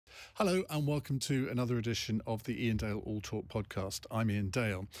Hello and welcome to another edition of the Iain Dale All Talk podcast. I'm Iain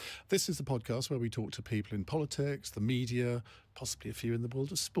Dale. This is the podcast where we talk to people in politics, the media, possibly a few in the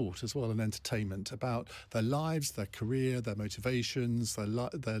world of sport as well, and entertainment, about their lives, their career, their motivations, their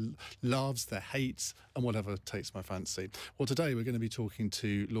loves, their hates, and whatever takes my fancy. Well, today we're going to be talking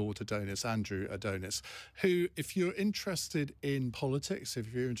to Lord Adonis, Andrew Adonis, who, if you're interested in politics,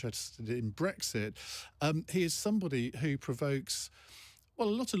 if you're interested in Brexit, he is somebody who provokes, well, a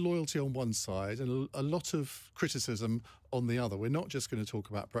lot of loyalty on one side and a lot of criticism on the other. We're not just going to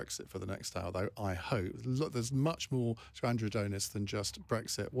talk about Brexit for the next hour, though, I hope. Look, there's much more to Andrew Adonis than just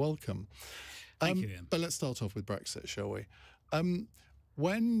Brexit. Welcome. Thank you, Ian. But let's start off with Brexit, shall we?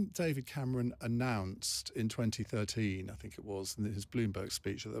 When David Cameron announced in 2013, I think it was, in his Bloomberg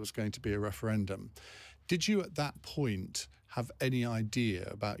speech, that there was going to be a referendum, did you at that point have any idea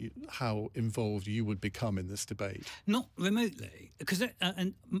about how involved you would become in this debate? Not remotely, because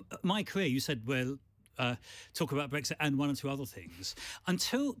and my career, you said, well, talk about Brexit and one or two other things.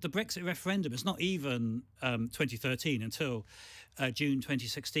 Until the Brexit referendum, it's not even 2013, until June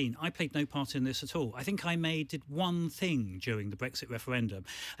 2016, I played no part in this at all. I think I did one thing during the Brexit referendum.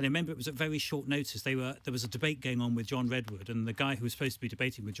 And I remember it was at very short notice. There was a debate going on with John Redwood, and the guy who was supposed to be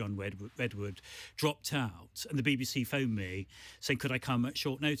debating with John Redwood dropped out, and the BBC phoned me saying, could I come at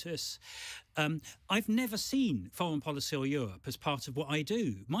short notice? I've never seen foreign policy or Europe as part of what I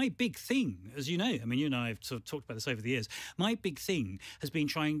do. My big thing, as you know, I mean, you and I have sort of talked about this over the years, my big thing has been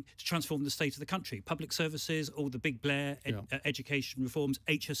trying to transform the state of the country. Public services, all the big Blair education reforms,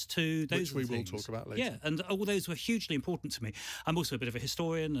 HS2, those which we will talk about later. Yeah, and all those were hugely important to me. I'm also a bit of a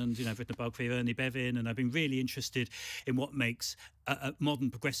historian, and I've written a biography of Ernie Bevin, and I've been really interested in what makes modern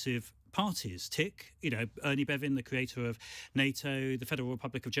progressive parties tick. Ernie Bevin, the creator of NATO, the Federal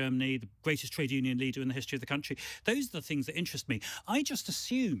Republic of Germany, the greatest trade union leader in the history of the country. Those are the things that interest me. I just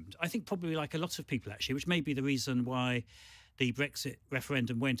assumed, I think probably like a lot of people actually, which may be the reason why the Brexit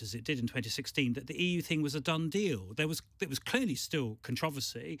referendum went as it did in 2016, that the EU thing was a done deal. There was clearly still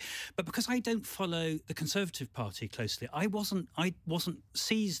controversy, but because I don't follow the Conservative Party closely, I wasn't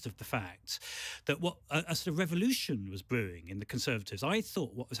seized of the fact that a sort of revolution was brewing in the Conservatives. I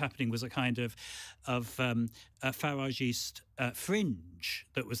thought what was happening was a kind of Farageist fringe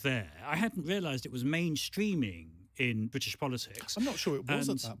that was there. I hadn't realised it was mainstreaming in British politics. I'm not sure it was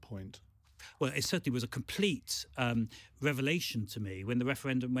at that point. Well, it certainly was a complete revelation to me when the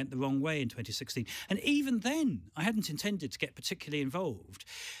referendum went the wrong way in 2016. And even then, I hadn't intended to get particularly involved.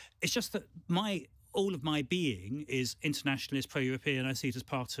 It's just that all of my being is internationalist, pro-European. I see it as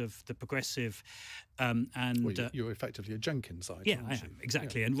part of the progressive you're effectively a Jenkins side. Yeah, I am,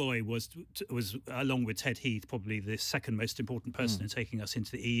 exactly. Yeah. And Roy was, along with Ted Heath, probably the second most important person in taking us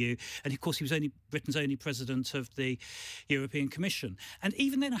into the EU. And, of course, he was Britain's only president of the European Commission. And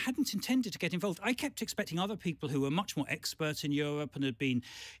even then, I hadn't intended to get involved. I kept expecting other people who were much more expert in Europe and had been,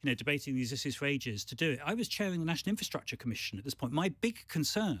 debating these issues for ages to do it. I was chairing the National Infrastructure Commission at this point. My big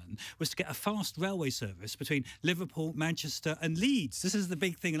concern was to get a fast railway service between Liverpool, Manchester and Leeds. This is the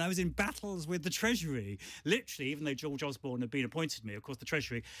big thing. And I was in battles with the Treasury. Literally, even though George Osborne had been appointed me, of course, the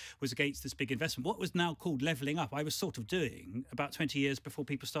Treasury was against this big investment. What was now called levelling up, I was sort of doing about 20 years before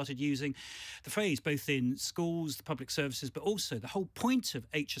people started using the phrase, both in schools, the public services, but also the whole point of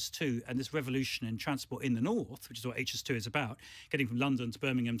HS2 and this revolution in transport in the north, which is what HS2 is about, getting from London to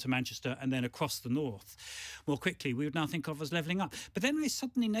Birmingham to Manchester and then across the north more quickly, we would now think of as levelling up. But then I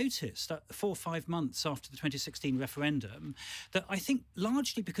suddenly noticed that 4 or 5 months after the 2016 referendum that I think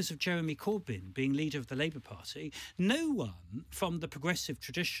largely because of Jeremy Corbyn being leader of the Labour Party, no one from the progressive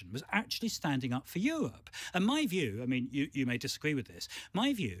tradition was actually standing up for Europe. And my view, I mean, you may disagree with this,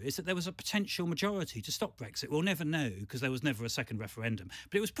 my view is that there was a potential majority to stop Brexit. We'll never know because there was never a second referendum.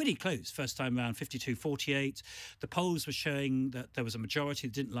 But it was pretty close. First time around, 52-48. The polls were showing that there was a majority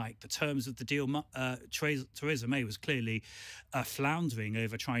that didn't like the terms of the deal. Theresa May was clearly floundering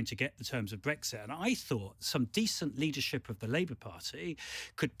over trying to get the terms of Brexit. And I thought some decent leadership of the Labour Party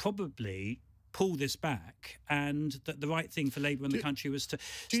could probably pull this back, and that the right thing for Labour and the country was to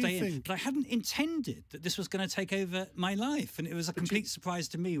stay in. But I hadn't intended that this was going to take over my life, and it was a complete surprise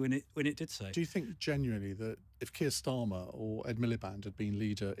to me when it did so. Do you think genuinely that if Keir Starmer or Ed Miliband had been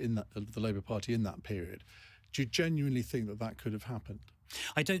leader in the Labour Party in that period, do you genuinely think that could have happened?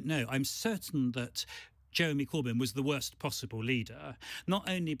 I don't know. I'm certain that Jeremy Corbyn was the worst possible leader, not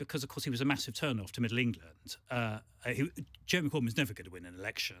only because, of course, he was a massive turn-off to Middle England, Jeremy Corbyn was never going to win an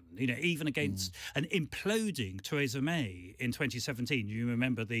election, even against an imploding Theresa May in 2017. You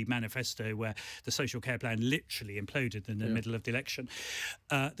remember the manifesto where the social care plan literally imploded in the middle of the election.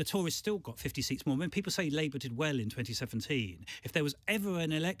 The Tories still got 50 seats more. When people say Labour did well in 2017, if there was ever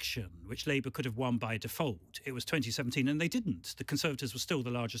an election which Labour could have won by default, it was 2017, and they didn't. The Conservatives were still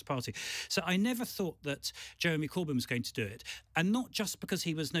the largest party. So I never thought that Jeremy Corbyn was going to do it, and not just because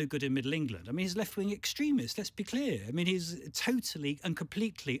he was no good in Middle England. I mean, he's left-wing extremist, let's be clear. I mean, he's totally and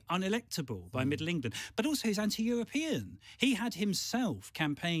completely unelectable by Middle England, but also he's anti-European. He had himself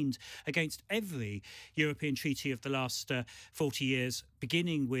campaigned against every European treaty of the last 40 years,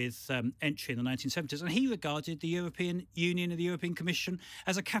 beginning with entry in the 1970s, and he regarded the European Union and the European Commission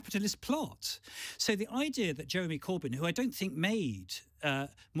as a capitalist plot. So the idea that Jeremy Corbyn, who I don't think made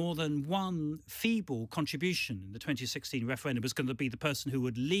more than one feeble contribution in the 2016 referendum, was going to be the person who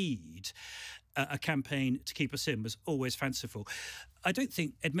would lead a campaign to keep us in, was always fanciful. I don't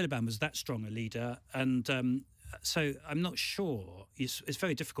think Ed Miliband was that strong a leader, and so I'm not sure. It's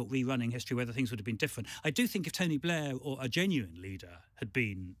very difficult rerunning history whether things would have been different. I do think if Tony Blair or a genuine leader had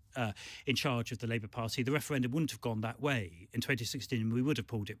been in charge of the Labour Party, the referendum wouldn't have gone that way in 2016 and we would have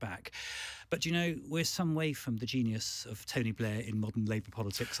pulled it back. But, we're some way from the genius of Tony Blair in modern Labour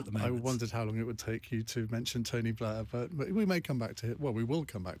politics at the moment. I wondered how long it would take you to mention Tony Blair, but we may come back to him. Well, we will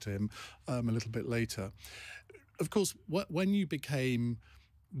come back to him a little bit later. Of course, when you became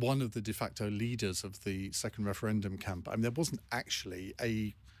one of the de facto leaders of the second referendum campaign, there wasn't actually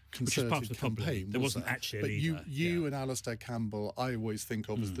a concerted campaign. There wasn't actually a leader. But you and Alistair Campbell, I always think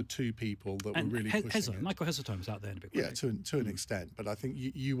of as the two people that were really pushing it. Michael Heseltine was out there in a big way. Yeah, to an extent. But I think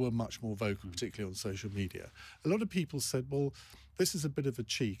you were much more vocal, particularly on social media. A lot of people said, well, this is a bit of a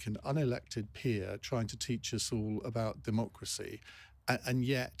cheek, an unelected peer trying to teach us all about democracy. And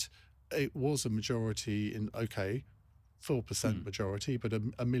yet it was a majority in, 4% majority, but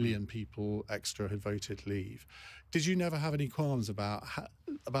a million people extra had voted leave. Did you never have any qualms about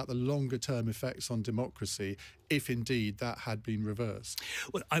the longer-term effects on democracy if indeed that had been reversed?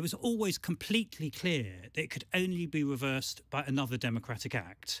 Well, I was always completely clear that it could only be reversed by another democratic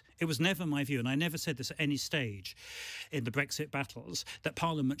act. It was never my view, and I never said this at any stage in the Brexit battles, that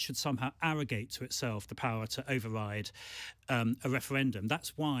Parliament should somehow arrogate to itself the power to override a referendum.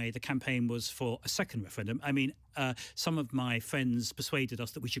 That's why the campaign was for a second referendum. I mean, some of my friends persuaded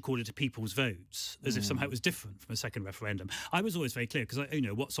us that we should call it a people's vote, as if somehow it was different from a second referendum. I was always very clear, because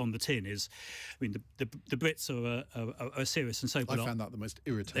what's on the tin is, the Brits are serious and sober. I found that the most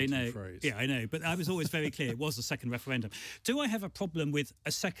irritating phrase. Yeah, I know, but I was always very clear it was a second referendum. Do I have a problem with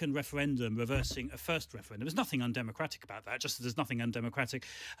a second referendum reversing a first referendum? There's nothing undemocratic about that, just as there's nothing undemocratic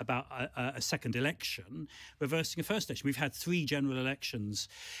about a second election reversing a first election. We've had 3 general elections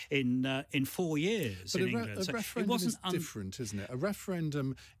in 4 years in England. A referendum is different, isn't it? A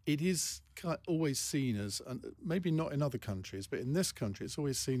referendum, it is always seen as, maybe not in other countries, but in this country, it's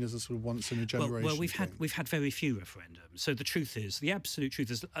always seen as a sort of once in a generation. Well, we've had very few referendums. So the absolute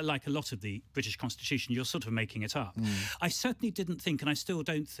truth is, like a lot of the British Constitution, you're sort of making it up. I certainly didn't think, and I still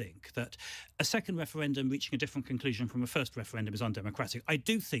don't think, that a second referendum reaching a different conclusion from a first referendum is undemocratic. I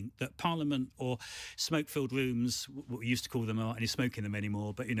do think that Parliament or smoke-filled rooms, what we used to call them, aren't any smoke in them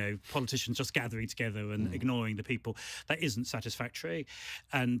anymore, but politicians just gathering together and ignoring the people, that isn't satisfactory.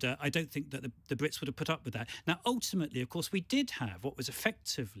 And I don't think that the Brits would have put up with that. Now, ultimately, of course, we did have what was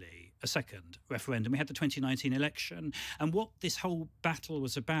effectively a second referendum. We had the 2019 election, and what this whole battle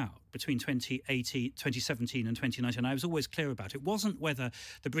was about between 2017 and 2019, I was always clear about. It wasn't whether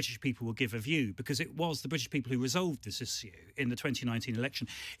the British people would give a view, because it was the British people who resolved this issue in the 2019 election.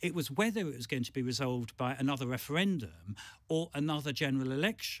 It was whether it was going to be resolved by another referendum or another general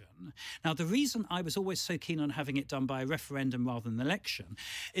election. Now, the reason I was always so keen on having it done by a referendum rather than an election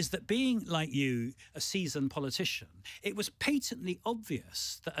is that, being like you, a seasoned politician, it was patently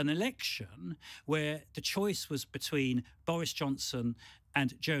obvious that an election where the choice was between Boris Johnson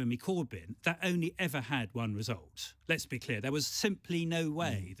and Jeremy Corbyn, that only ever had one result. Let's be clear, there was simply no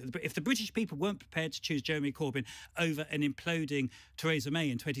way. If the British people weren't prepared to choose Jeremy Corbyn over an imploding Theresa May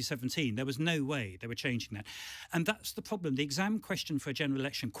in 2017, there was no way they were changing that. And that's the problem. The exam question for a general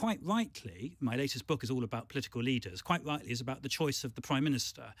election, quite rightly, my latest book is all about political leaders, quite rightly is about the choice of the Prime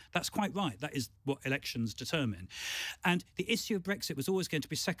Minister. That's quite right. That is what elections determine. And the issue of Brexit was always going to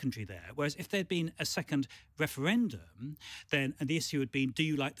be secondary there, whereas if there'd been a second referendum, then the issue would be, do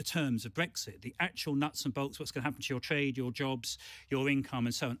you like the terms of Brexit? The actual nuts and bolts, what's going to happen to your trade, your jobs, your income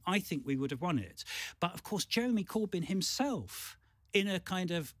and so on. I think we would have won it. But of course, Jeremy Corbyn himself, in a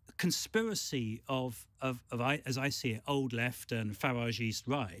kind of conspiracy of as I see it, old left and Farage East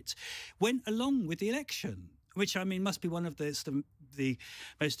right, went along with the election. which, I mean, must be one of the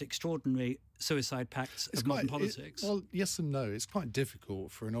most extraordinary suicide pacts of modern politics. Well, yes and no. It's quite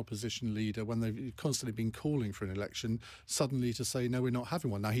difficult for an opposition leader, when they've constantly been calling for an election, suddenly to say, no, we're not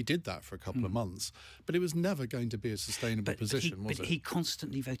having one. Now, he did that for a couple of months, but it was never going to be a sustainable position, was it? But he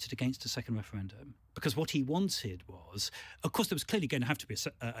constantly voted against a second referendum, because what he wanted was, of course, there was clearly going to have to be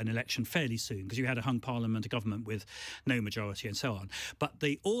an election fairly soon, because you had a hung parliament, a government with no majority and so on. But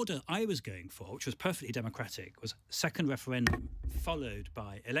the order I was going for, which was perfectly democratic, was second referendum followed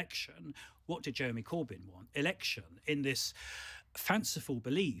by election. What did Jeremy Corbyn want? Election, in this fanciful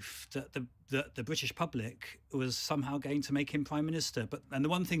belief that the British public was somehow going to make him Prime Minister. And the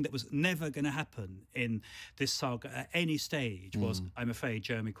one thing that was never going to happen in this saga at any stage was, I'm afraid,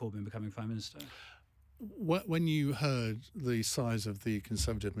 Jeremy Corbyn becoming Prime Minister. When you heard the size of the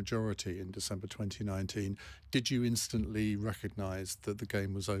Conservative majority in December 2019, did you instantly recognise that the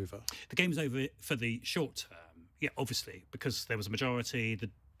game was over? The game was over for the short term, yeah, obviously, because there was a majority,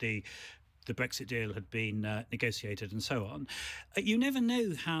 the Brexit deal had been negotiated and so on. You never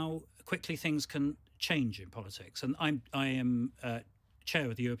know how quickly things can change in politics. And I am chair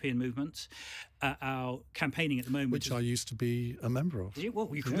of the European movement. Our campaigning at the moment... Which I used to be a member of.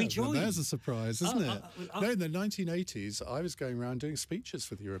 Well, you can rejoin. There's a surprise, isn't it? No, in the 1980s, I was going around doing speeches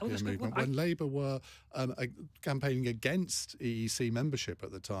for the European movement when Labour were campaigning against EEC membership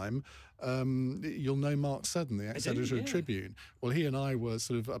at the time. You'll know Mark Seddon, the ex-editor of Tribune. Well, he and I were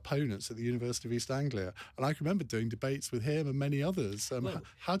sort of opponents at the University of East Anglia. And I can remember doing debates with him and many others.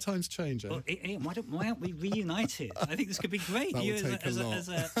 How times change, eh? Well, Ian, why aren't we reunited? I think this could be great. That You will take as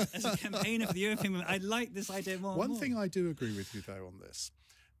a campaigner for the European movement, I like this idea more and more. One thing I do agree with you, though, on this,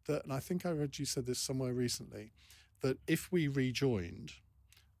 and I think I read you said this somewhere recently, that if we rejoined...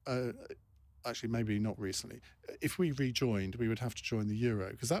 actually, maybe not recently. If we rejoined, we would have to join the euro,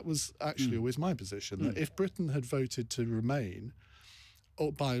 because that was actually always my position, that if Britain had voted to remain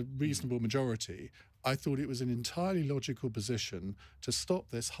by a reasonable majority, I thought it was an entirely logical position to stop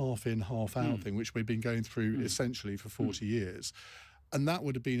this half-in, half-out thing, which we've been going through essentially for 40 years. And that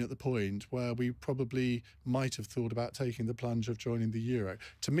would have been at the point where we probably might have thought about taking the plunge of joining the euro.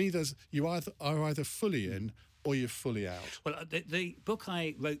 To me, you are either fully in or you're fully out. Well, the book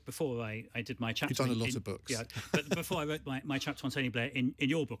I wrote before I did my chapter... You've done a lot of books. Yeah, but before I wrote my chapter on Tony Blair, in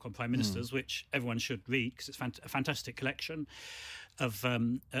your book on Prime Ministers, which everyone should read because it's a fantastic collection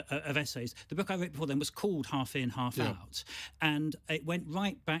of essays. The book I wrote before then was called Half In, Half Out, and it went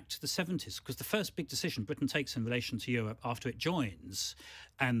right back to the 70s, because the first big decision Britain takes in relation to Europe after it joins,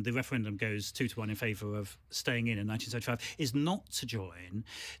 and the referendum goes 2-1 in favour of staying in 1975, is not to join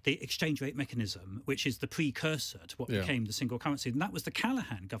the exchange rate mechanism, which is the precursor to what became the single currency. And that was the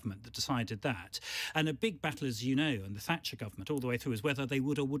Callaghan government that decided that. And a big battle, as you know, and the Thatcher government all the way through, is whether they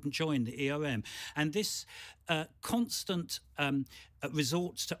would or wouldn't join the ERM. And this constant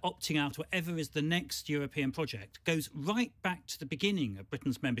resorts to opting out, whatever is the next European project, goes right back to the beginning of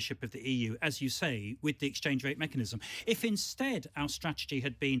Britain's membership of the EU, as you say, with the exchange rate mechanism. If instead our strategy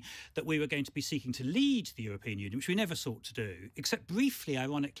had been that we were going to be seeking to lead the European Union, which we never sought to do, except briefly,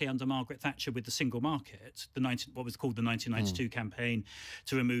 ironically, under Margaret Thatcher with the single market, what was called the 1992 campaign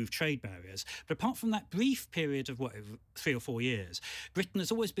to remove trade barriers. But apart from that brief period of 3 or 4 years, Britain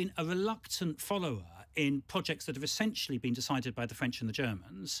has always been a reluctant follower in projects that have essentially been decided by the French and the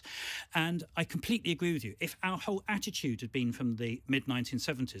Germans. And I completely agree with you. If our whole attitude had been from the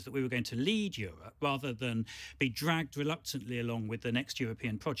mid-1970s that we were going to lead Europe rather than be dragged reluctantly along with the next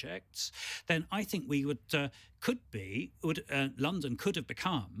European projects, then I think we London could have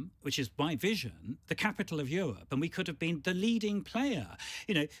become, which is my vision, the capital of Europe, and we could have been the leading player.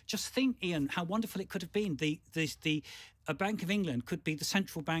 You know, just think, Ian, how wonderful it could have been. A Bank of England could be the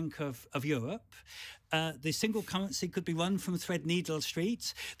central bank of Europe. The single currency could be run from Threadneedle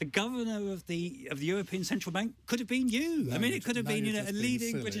Street. The governor of the European Central Bank could have been you. I mean, it could have been a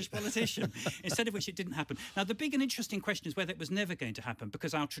leading British politician, instead of which it didn't happen. Now, the big and interesting question is whether it was never going to happen,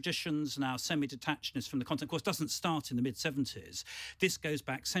 because our traditions and our semi-detachedness from the continent, of course, doesn't start in the mid-70s. This goes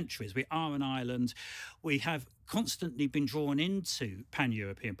back centuries. We are an island. We have constantly been drawn into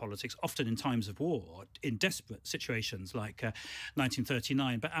pan-European politics, often in times of war, in desperate situations like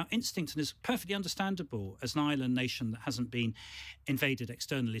 1939. But our instinct, and is perfectly understandable as an island nation that hasn't been invaded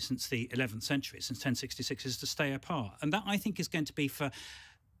externally since the 11th century, since 1066, is to stay apart. And that, I think, is going to be for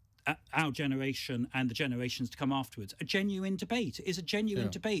our generation and the generations to come afterwards a genuine debate. It is a genuine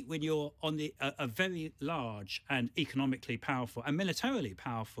debate when you're on a very large and economically powerful and militarily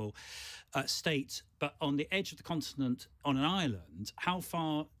powerful state but on the edge of the continent, on an island, how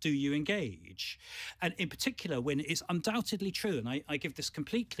far do you engage? And in particular, when it's undoubtedly true, and I give this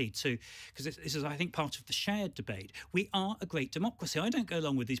completely to, because this is, I think, part of the shared debate, we are a great democracy. I don't go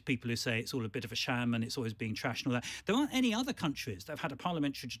along with these people who say it's all a bit of a sham and it's always being trashed and all that. There aren't any other countries that have had a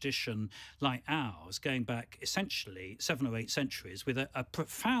parliamentary tradition like ours, going back essentially 7 or 8 centuries, with a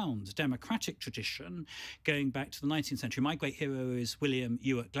profound democratic tradition going back to the 19th century. My great hero is William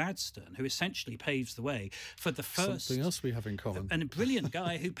Ewart Gladstone, who essentially paves the way for the first... Something else we have in common. And a brilliant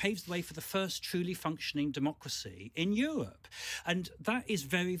guy who paves the way for the first truly functioning democracy in Europe. And that is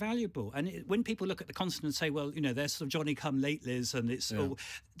very valuable. And when people look at the continent and say, well, you know, they're sort of Johnny-come-latelys and it's all...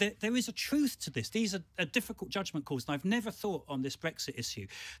 There is a truth to this. These are difficult judgment calls. And I've never thought on this Brexit issue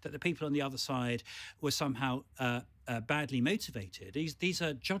that the people on the other side were somehow... badly motivated. These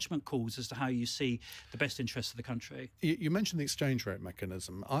are judgment calls as to how you see the best interests of the country. You mentioned the exchange rate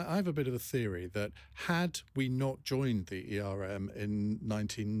mechanism. I have a bit of a theory that had we not joined the ERM in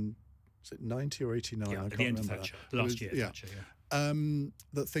 1990 or 89, I can't remember. Thatcher, last year. Thatcher,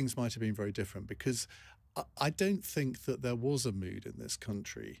 that things might have been very different, because I don't think that there was a mood in this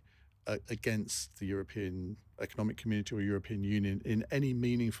country against the European Economic Community or European Union in any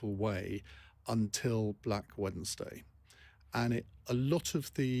meaningful way until Black Wednesday. And a lot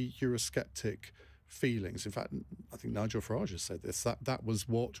of the Eurosceptic feelings, in fact, I think Nigel Farage has said this, that was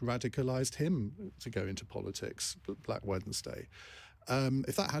what radicalised him to go into politics, Black Wednesday.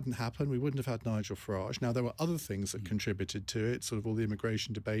 If that hadn't happened, we wouldn't have had Nigel Farage. Now, there were other things that contributed to it, sort of all the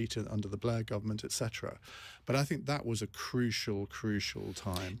immigration debate under the Blair government, etc. But I think that was a crucial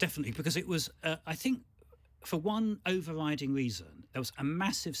time. Definitely, because it was, I think, for one overriding reason, there was a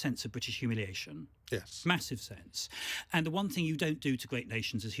massive sense of British humiliation. Yes. Massive sense. And the one thing you don't do to great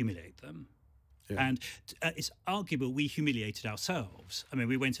nations is humiliate them. Yeah. And it's arguable we humiliated ourselves. I mean,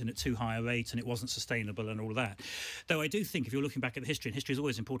 we went in at too high a rate and it wasn't sustainable and all of that. Though I do think if you're looking back at the history, and history is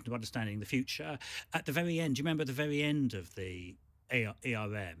always important to understanding the future, at the very end, do you remember the very end of the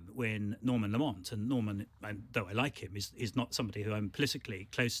ERM when Norman Lamont, and Norman, though I like him, is not somebody who I'm politically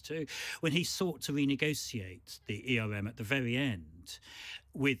close to, when he sought to renegotiate the ERM at the very end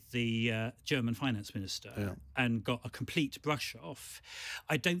with the German finance minister and got a complete brush off,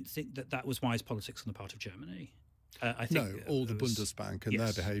 I don't think that was wise politics on the part of Germany. I think all the Bundesbank and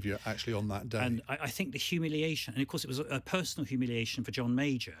their behaviour actually on that day. And I think the humiliation, and of course it was a personal humiliation for John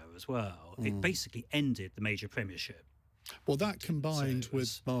Major as well, it basically ended the Major premiership. Well, that combined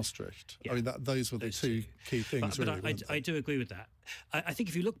with Maastricht. I mean, those were the two key things, but I do agree with that. I think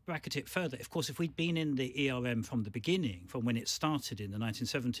if you look back at it further, of course, if we'd been in the ERM from the beginning, from when it started in the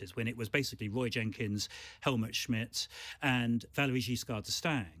 1970s, when it was basically Roy Jenkins, Helmut Schmidt and Valéry Giscard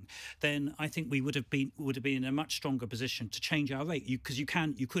d'Estaing, then I think we would have been in a much stronger position to change our rate. Because you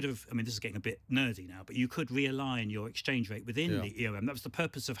could have, I mean, this is getting a bit nerdy now, but you could realign your exchange rate within the ERM. That was the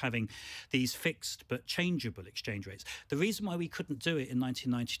purpose of having these fixed but changeable exchange rates. The reason why we couldn't do it in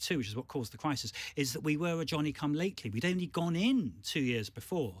 1992, which is what caused the crisis, is that we were a Johnny-come-lately. We'd only gone in 2 years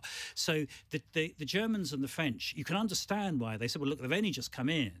before. So the Germans and the French, you can understand why they said, well, look, they've only just come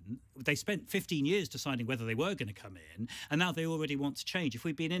in. They spent 15 years deciding whether they were going to come in, and now they already want to change. If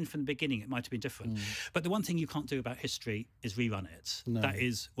we'd been in from the beginning, it might have been different. But the one thing you can't do about history is rerun it. No. That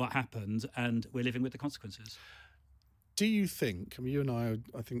is what happened, and we're living with the consequences. Do you think, I mean, you and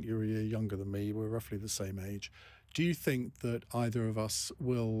I think you're a year younger than me, we're roughly the same age. Do you think that either of us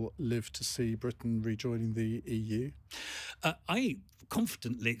will live to see Britain rejoining the EU? I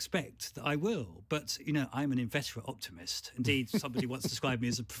confidently expect that I will, but, you know, I'm an inveterate optimist. Indeed, somebody once described me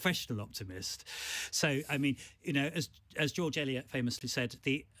as a professional optimist. So, I mean, you know, as George Eliot famously said,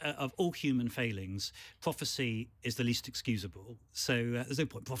 of all human failings, prophecy is the least excusable. So there's no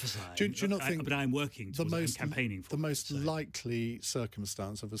point prophesying. Do you not think but I'm working towards it, I'm campaigning for it. The most likely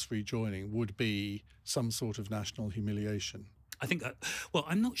circumstance of us rejoining would be some sort of national humiliation. I think well,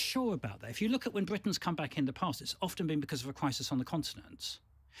 I'm not sure about that. If you look at when Britain's come back in the past, it's often been because of a crisis on the continent.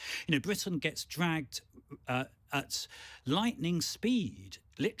 You know, Britain gets dragged at lightning speed,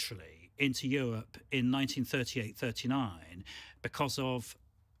 literally, into Europe in 1938-39 because of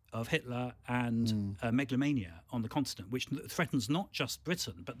Hitler and megalomania on the continent, which threatens not just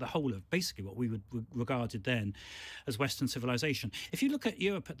Britain, but the whole of basically what we would regarded then as Western civilization. If you look at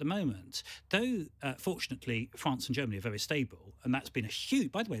Europe at the moment, though fortunately France and Germany are very stable, and that's been a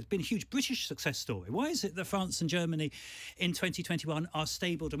huge, by the way, it's been a huge British success story. Why is it that France and Germany in 2021 are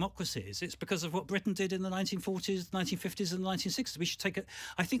stable democracies? It's because of what Britain did in the 1940s, 1950s and the 1960s. We should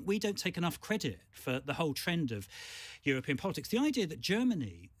I think we don't take enough credit for the whole trend of European politics. The idea that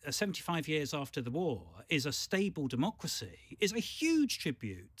Germany 75 years after the war, is a stable democracy is a huge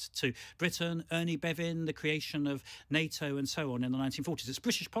tribute to Britain, Ernie Bevin, the creation of NATO and so on in the 1940s. It's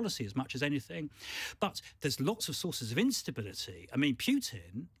British policy as much as anything. But there's lots of sources of instability. I mean,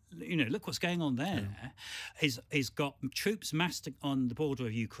 Putin, look what's going on there. Yeah. He's got troops massed on the border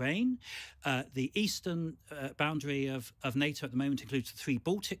of Ukraine. The eastern boundary of NATO at the moment includes the 3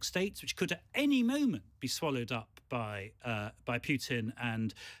 Baltic states, which could at any moment be swallowed up by Putin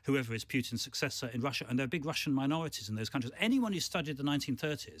and whoever is Putin's successor in Russia. And there are big Russian minorities in those countries. Anyone who studied the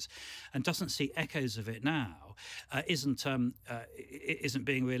 1930s and doesn't see echoes of it now isn't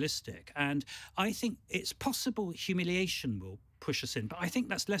being realistic. And I think it's possible humiliation will push us in. But I think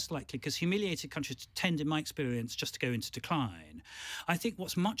that's less likely because humiliated countries tend, in my experience, just to go into decline. I think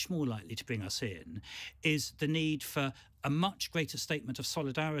what's much more likely to bring us in is the need for a much greater statement of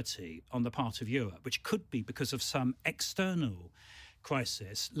solidarity on the part of Europe, which could be because of some external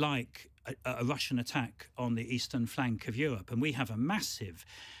crisis like a Russian attack on the eastern flank of Europe. And we have a massive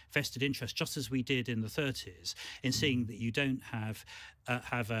vested interest, just as we did in the 30s, in seeing that you don't have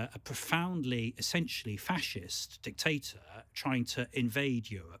a profoundly, essentially fascist dictator trying to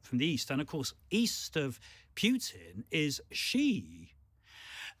invade Europe from the east. And of course, east of Putin is Xi.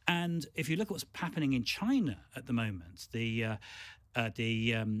 And if you look at what's happening in China at the moment, with the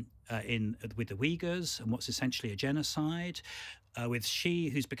Uyghurs and what's essentially a genocide, with Xi,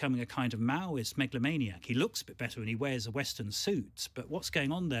 who's becoming a kind of Maoist megalomaniac. He looks a bit better and he wears a Western suit. But what's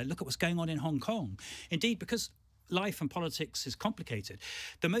going on there? Look at what's going on in Hong Kong. Indeed, because life and politics is complicated,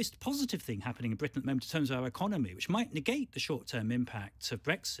 the most positive thing happening in Britain at the moment in terms of our economy, which might negate the short-term impact of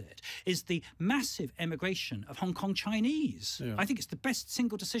Brexit, is the massive emigration of Hong Kong Chinese. Yeah. I think it's the best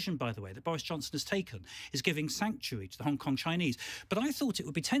single decision, by the way, that Boris Johnson has taken, is giving sanctuary to the Hong Kong Chinese. But I thought it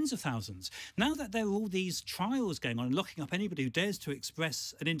would be tens of thousands. Now that there are all these trials going on and locking up anybody who dares to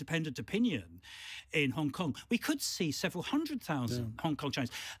express an independent opinion in Hong Kong, we could see several 100,000 Hong Kong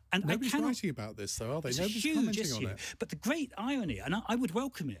Chinese. And nobody's writing about this, though, are they? It's Nobody's huge commenting issue. on it. But the great irony, and I would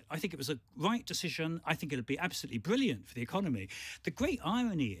welcome it, I think it was a right decision, I think it would be absolutely brilliant for the economy. The great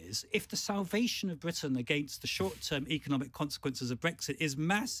irony is, if the salvation of Britain against the short-term economic consequences of Brexit is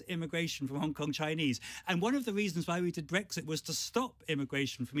mass immigration from Hong Kong Chinese, and one of the reasons why we did Brexit was to stop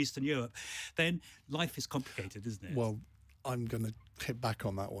immigration from Eastern Europe, then life is complicated, isn't it? Well, I'm going to hit back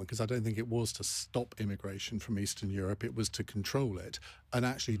on that one because I don't think it was to stop immigration from Eastern Europe. It was to control it and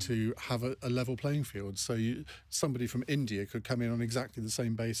actually to have a level playing field. So somebody from India could come in on exactly the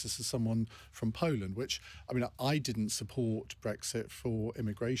same basis as someone from Poland, which, I mean, I didn't support Brexit for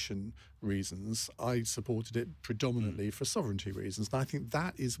immigration reasons. I supported it predominantly for sovereignty reasons. And I think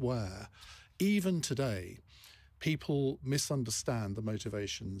that is where, even today, people misunderstand the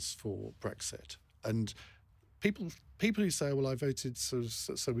motivations for Brexit. And people who say, well, I voted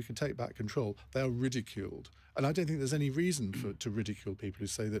so we could take back control, they are ridiculed. And I don't think there's any reason to ridicule people who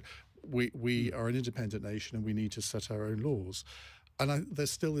say that we are an independent nation and we need to set our own laws. And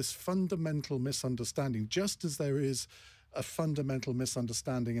there's still this fundamental misunderstanding, just as there is a fundamental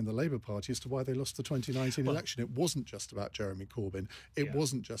misunderstanding in the Labour Party as to why they lost the 2019 election. It wasn't just about Jeremy Corbyn. It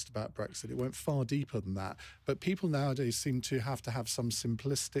wasn't just about Brexit. It went far deeper than that. But people nowadays seem to have some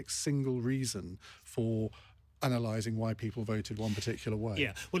simplistic single reason for analysing why people voted one particular way.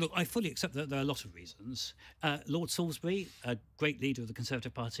 Yeah, well, look, I fully accept that there are a lot of reasons. Lord Salisbury, a great leader of the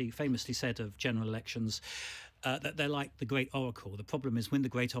Conservative Party, famously said of general elections that they're like the great oracle. The problem is when the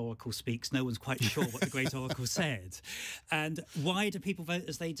great oracle speaks, no one's quite sure what the great oracle said. And why do people vote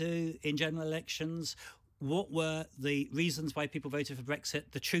as they do in general elections? What were the reasons why people voted for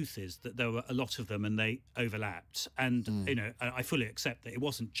Brexit? The truth is that there were a lot of them and they overlapped. And, I fully accept that it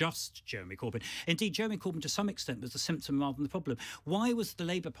wasn't just Jeremy Corbyn. Indeed, Jeremy Corbyn, to some extent, was the symptom rather than the problem. Why was the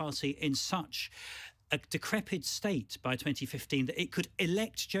Labour Party in such a decrepit state by 2015 that it could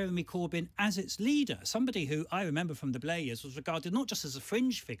elect Jeremy Corbyn as its leader, somebody who I remember from the Blair years was regarded not just as a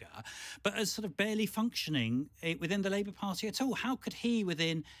fringe figure, but as sort of barely functioning within the Labour Party at all? How could he,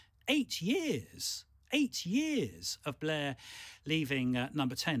 within 8 years of Blair leaving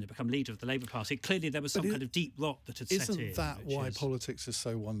number 10 to become leader of the Labour Party, clearly there was some kind of deep rot that had set in. Isn't that why politics is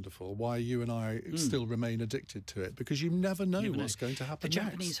so wonderful? Why you and I still remain addicted to it? Because you never know what's going to happen next. The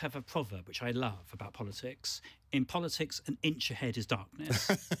Japanese have a proverb, which I love, about politics. In politics, an inch ahead is darkness.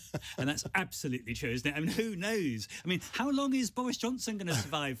 And that's absolutely true, isn't it? I mean, who knows? I mean, how long is Boris Johnson going to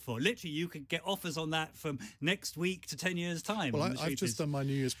survive for? Literally, you could get offers on that from next week to 10 years' time. Well, I've just done my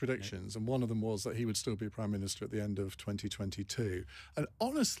New Year's predictions, and one of them was that he would still be Prime Minister at the end of 2022. And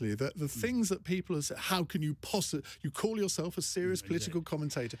honestly, the things that people have said, how can you possibly, you call yourself a serious political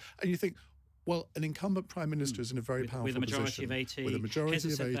commentator, and you think, Well, an incumbent Prime Minister is in a very powerful with a majority position. of 80. With a majority Heza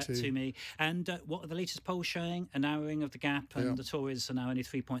of said 80. that to me. And what are the latest polls showing? A narrowing of the gap, and the Tories are now only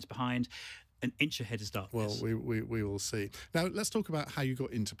 3 points behind. An inch ahead is darkness. Well, we will see. Now, let's talk about how you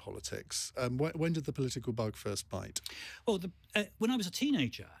got into politics. When did the political bug first bite? Well, when I was a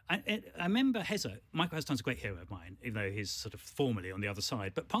teenager, I remember Heza. Michael Heseltine's a great hero of mine, even though he's sort of formally on the other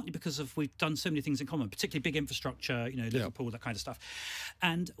side, but partly because we've done so many things in common, particularly big infrastructure, Liverpool, that kind of stuff.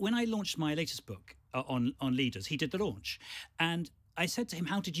 And when I launched my latest book on leaders, he did the launch. And I said to him,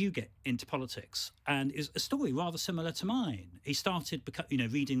 how did you get into politics? And it's a story rather similar to mine. He started,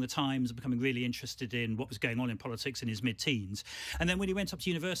 reading the Times and becoming really interested in what was going on in politics in his mid-teens. And then when he went up to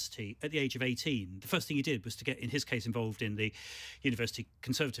university at the age of 18, the first thing he did was to get, in his case, involved in the University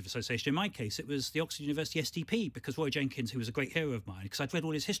Conservative Association. In my case, it was the Oxford University SDP, because Roy Jenkins, who was a great hero of mine, because I'd read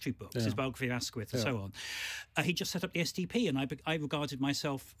all his history books, his biography of Asquith and so on, he just set up the SDP, and I regarded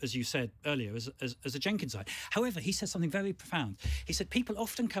myself, as you said earlier, as a Jenkinsite. However, he said something very profound. He said, people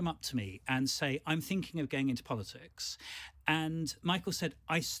often come up to me and say, I'm thinking of going into politics. And Michael said,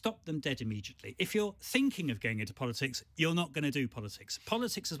 I stop them dead immediately. If you're thinking of going into politics, you're not going to do politics.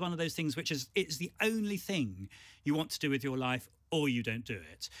 Politics is one of those things it's the only thing you want to do with your life, or you don't do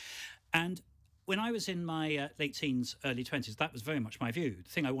it. And when I was in my late teens, early 20s, that was very much my view. The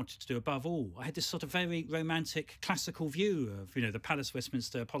thing I wanted to do above all, I had this sort of very romantic, classical view of, the Palace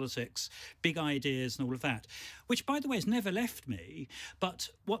Westminster politics, big ideas and all of that, which, by the way, has never left me. But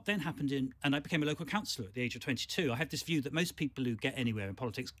what then happened and I became a local councillor at the age of 22. I have this view that most people who get anywhere in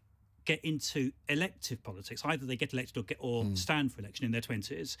politics get into elective politics. Either they get elected or stand for election in their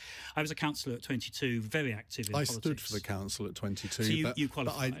 20s. I was a councillor at 22, very active in politics. I stood for the council at 22. So you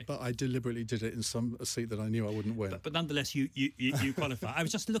qualified. But I deliberately did it in a seat that I knew I wouldn't win. But nonetheless, you qualify. I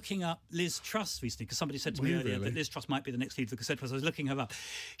was just looking up Liz Truss recently, because somebody said to me earlier that Liz Truss might be the next leader of the Conservative Party. I was looking her up.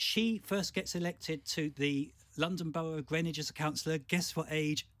 She first gets elected to the London Borough of Greenwich as a councillor. Guess what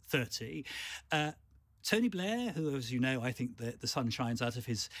age? 30. Tony Blair, who, as you know, I think the sun shines out of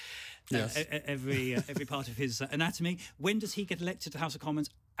his every part of his anatomy. When does he get elected to the House of Commons?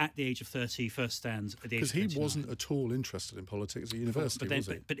 At the age of 30, first stands at the age of 29. Because he wasn't at all interested in politics at university, was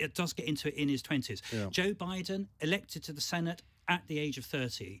he? But it does get into it in his 20s. Yeah. Joe Biden, elected to the Senate at the age of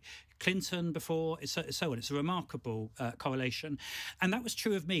 30. Clinton before, so on. It's a remarkable correlation. And that was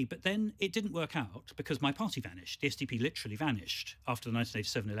true of me. But then it didn't work out because my party vanished. The SDP literally vanished after the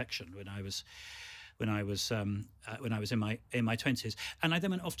 1987 election when I was in my 20s, and I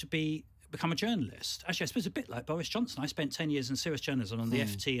then went off to become a journalist. Actually, I suppose a bit like Boris Johnson. I spent 10 years in serious journalism on the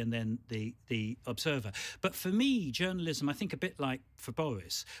FT and then the Observer. But for me, journalism, I think a bit like for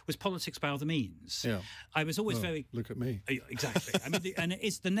Boris, was politics by other means. Yeah. I was always Look at me. Exactly. I mean, and it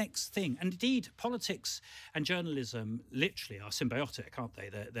is the next thing. And indeed, politics and journalism literally are symbiotic, aren't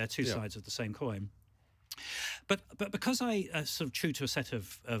they? They're two sides of the same coin. But because I sort of true to a set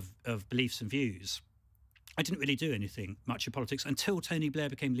of beliefs and views, I didn't really do anything much in politics until Tony Blair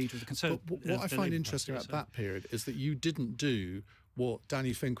became leader of the Conservative. But what I find interesting about that period is that you didn't do what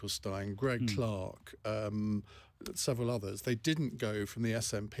Danny Finkelstein, Greg Clark, several others, they didn't go from the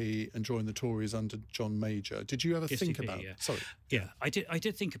SNP and join the Tories under John Major. Did you ever think about it? Sorry. Yeah, I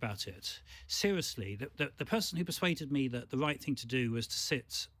did think about it. Seriously, the person who persuaded me that the right thing to do was to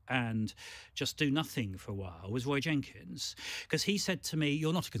sit and just do nothing for a while was Roy Jenkins, because he said to me,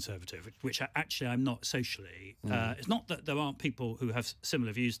 you're not a Conservative, which actually I'm not socially. It's not that there aren't people who have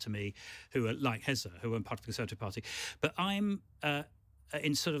similar views to me who are like Heza, who are part of the Conservative Party, but I'm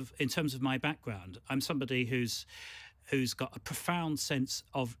in terms of my background, I'm somebody who's got a profound sense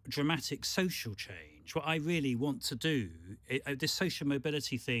of dramatic social change. What I really want to do, this social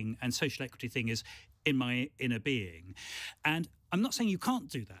mobility thing and social equity thing, is in my inner being. And I'm not saying you can't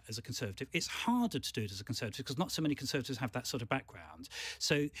do that as a Conservative. It's harder to do it as a Conservative because not so many Conservatives have that sort of background.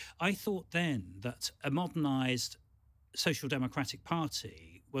 So I thought then that a modernised social democratic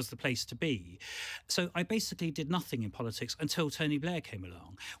party was the place to be. So I basically did nothing in politics until Tony Blair came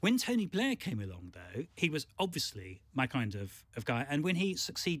along. When Tony Blair came along, though, he was obviously my kind of guy. And when he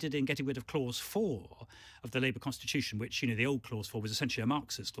succeeded in getting rid of Clause 4 of the Labour Constitution, which, the old Clause 4 was essentially a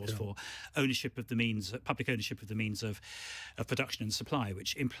Marxist Clause 4, ownership of the means, public ownership of the means of production and supply,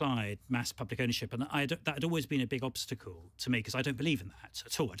 which implied mass public ownership. And that had always been a big obstacle to me because I don't believe in that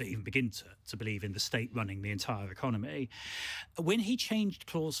at all. I don't even begin to believe in the state running the entire economy. When he changed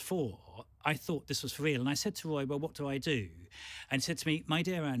Clause 4, I thought this was for real. And I said to Roy, well, what do I do? And he said to me, my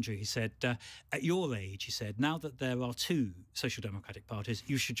dear Andrew, he said, at your age, he said, now that there are 2 social democratic parties,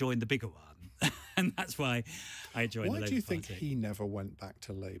 you should join the bigger one. And that's why I joined the Labour Party. Why do you think he never went back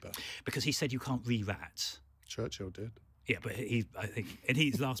to Labour? Because he said you can't re-rat. Churchill did. Yeah, but I think, and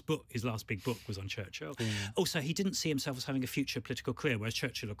his last big book was on Churchill. Yeah. Also, he didn't see himself as having a future political career, whereas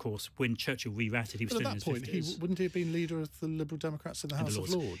Churchill, of course, when Churchill re-ratted, he was still in his 50s. Wouldn't he have been leader of the Liberal Democrats in the House of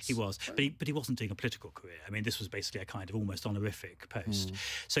Lords? He was, but he wasn't doing a political career. I mean, this was basically a kind of almost honorific post.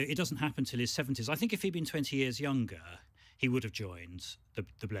 So it doesn't happen till his 70s. I think if he'd been 20 years younger, he would have joined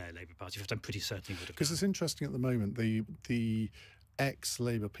the Blair Labour Party. In fact, I'm pretty certain he would have. Because it's interesting at the moment, the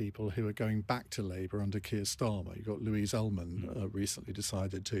ex-Labour people who are going back to Labour under Keir Starmer. You've got Louise Ullman recently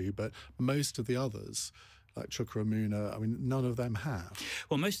decided to, but most of the others, like Chukra Amuna, I mean, none of them have.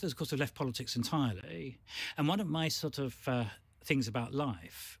 Well, most of those, of course, have left politics entirely. And one of my sort of things about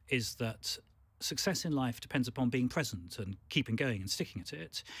life is that success in life depends upon being present and keeping going and sticking at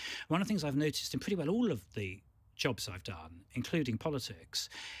it. One of the things I've noticed in pretty well all of the jobs I've done, including politics,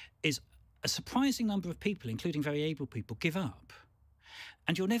 is a surprising number of people, including very able people, give up.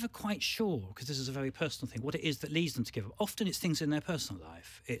 And you're never quite sure, because this is a very personal thing, what it is that leads them to give up. Often it's things in their personal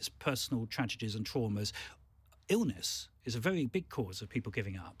life. It's personal tragedies and traumas. Illness is a very big cause of people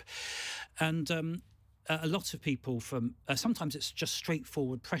giving up. And a lot of people from... sometimes it's just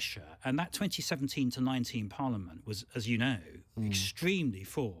straightforward pressure. And that 2017 to 19 Parliament was, as you know, extremely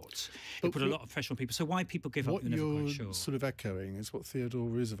fraught. It put a lot of pressure on people. So why people give up, you're never quite sure. What you're sort of echoing is what Theodore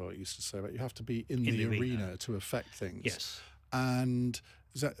Roosevelt used to say, about you have to be in the arena to affect things. Yes. And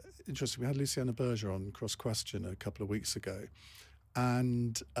is that interesting? We had Luciana Berger on Cross Question a couple of weeks ago,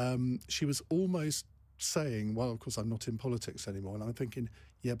 and she was almost saying, "Well, of course, I'm not in politics anymore." And I'm thinking,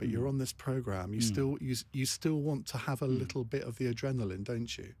 "Yeah, but you're on this programme. You still want to have a little bit of the adrenaline,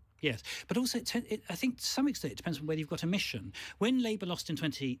 don't you?" Yes, but also I think to some extent it depends on whether you've got a mission. When Labour lost in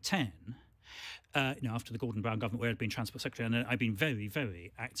 2010. After the Gordon Brown government, where I'd been Transport Secretary, and I'd been very,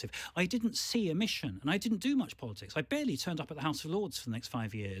 very active, I didn't see a mission, and I didn't do much politics. I barely turned up at the House of Lords for the next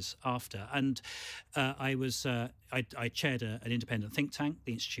 5 years after, and I chaired an independent think tank,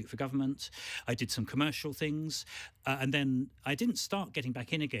 the Institute for Government. I did some commercial things, and then I didn't start getting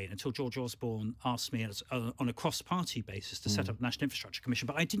back in again until George Osborne asked me on a cross-party basis to set up the National Infrastructure Commission,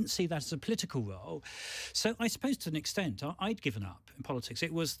 but I didn't see that as a political role. So I suppose to an extent I'd given up in politics.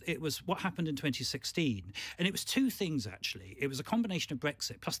 It was what happened in 2016, and it was two things actually. It was a combination of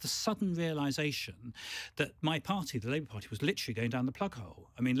Brexit plus the sudden realisation that my party, the Labour Party, was literally going down the plug hole.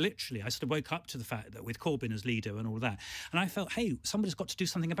 I mean, literally, I sort of woke up to the fact that with Corbyn as leader and all that, and I felt, hey, somebody's got to do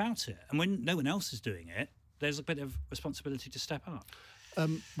something about it. And when no one else is doing it, there's a bit of responsibility to step up.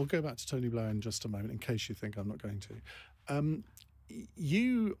 We'll go back to Tony Blair in just a moment, in case you think I'm not going to.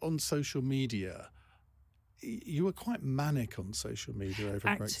 You on social media, you were quite manic on social media over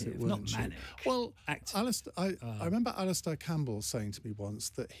Brexit, weren't you? Not manic. Well, I remember Alistair Campbell saying to me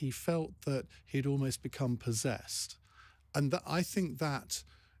once that he felt that he'd almost become possessed. And that I think that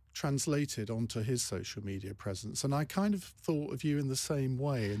translated onto his social media presence. And I kind of thought of you in the same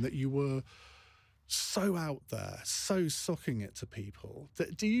way, and that you were so out there, so socking it to people.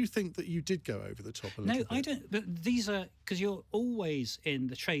 Do you think that you did go over the top a little bit? No, I don't. But these are, because you're always in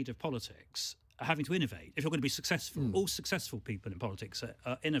the trade of politics, having to innovate. If you're going to be successful, all successful people in politics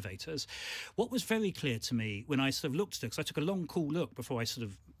are innovators. What was very clear to me when I sort of looked at it, because I took a long, cool look before I sort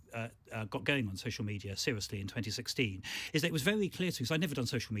of got going on social media seriously in 2016, is that it was very clear to me, because I'd never done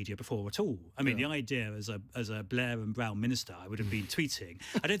social media before at all. I mean, the idea as a Blair and Brown minister, I would have been tweeting.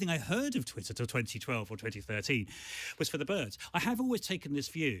 I don't think I heard of Twitter till 2012 or 2013, was for the birds. I have always taken this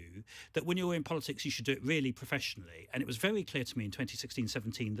view that when you're in politics, you should do it really professionally. And it was very clear to me in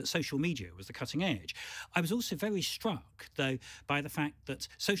 2016-17 that social media was the cutting edge. I was also very struck, though, by the fact that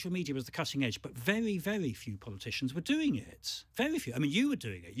social media was the cutting edge, but very, very few politicians were doing it. Very few. I mean, you were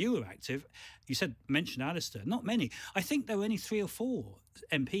doing it. You were active. You mentioned Alistair. Not many. I think there were only 3 or 4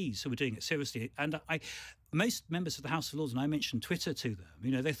 MPs who were doing it seriously. And most members of the House of Lords, and I mentioned Twitter to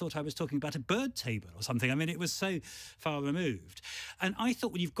them, they thought I was talking about a bird table or something. I mean, it was so far removed. And I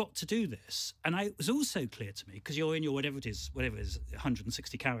thought, well, you've got to do this. And it was also clear to me, because you're in your whatever it is,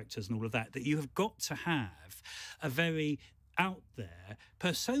 160 characters and all of that you have got to have a very out there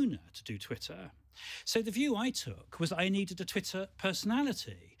persona to do Twitter. So the view I took was that I needed a Twitter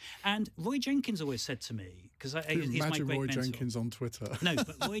personality. And Roy Jenkins always said to me, because he's my great Roy mentor. Jenkins on Twitter. No,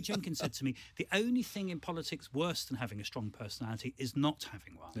 but Roy Jenkins said to me, the only thing in politics worse than having a strong personality is not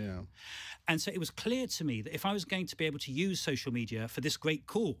having one. Yeah. And so it was clear to me that if I was going to be able to use social media for this great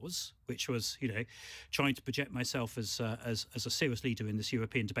cause, which was, trying to project myself as a serious leader in this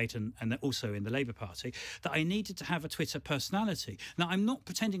European debate and also in the Labour Party, that I needed to have a Twitter personality. Now, I'm not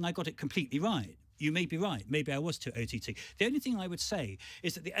pretending I got it completely right. You may be right. Maybe I was too OTT. The only thing I would say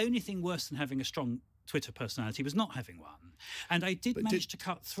is that the only thing worse than having a strong Twitter personality was not having one. And I did manage to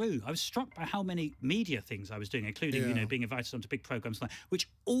cut through. I was struck by how many media things I was doing, including, you know, being invited onto big programmes, which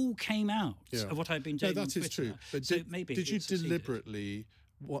all came out of what I'd been doing on Twitter. No, that is true. But so maybe did you deliberately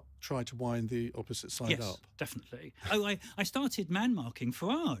try to wind the opposite side up? Yes, definitely. Oh, I started man-marking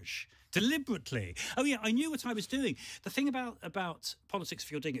Farage. Deliberately. Oh, yeah, I knew what I was doing. The thing about politics,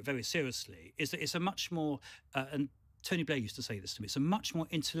 if you're doing it very seriously, is that it's a much more... and Tony Blair used to say this to me, it's a much more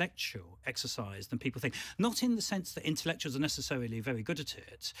intellectual exercise than people think. Not in the sense that intellectuals are necessarily very good at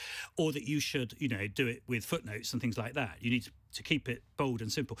it, or that you should, you know, do it with footnotes and things like that. You need to keep it bold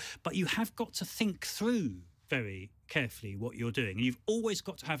and simple. But you have got to think through very carefully what you're doing. And you've always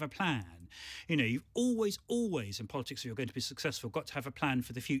got to have a plan. You know, you've always in politics, if you're going to be successful, got to have a plan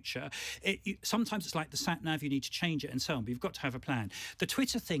for the future. Sometimes it's like the sat-nav, you need to change it and so on, but you've got to have a plan. The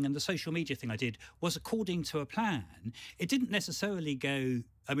Twitter thing and the social media thing I did was according to a plan. It didn't necessarily go...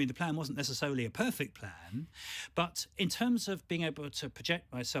 I mean, the plan wasn't necessarily a perfect plan, but in terms of being able to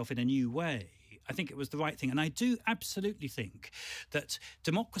project myself in a new way, I think it was the right thing. And I do absolutely think that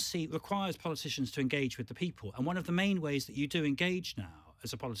democracy requires politicians to engage with the people. And one of the main ways that you do engage now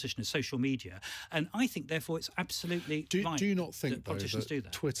as a politician is social media. And I think, therefore, it's absolutely right. Do you not think, that politicians do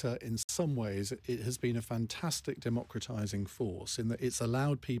that? Twitter, in some ways, it has been a fantastic democratising force in that it's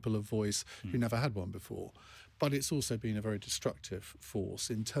allowed people a voice who never had one before? But it's also been a very destructive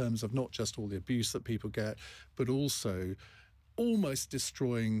force in terms of not just all the abuse that people get, but also almost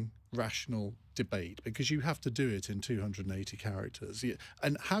destroying rational debate, because you have to do it in 280 characters.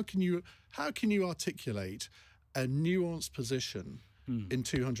 And how can you articulate a nuanced position in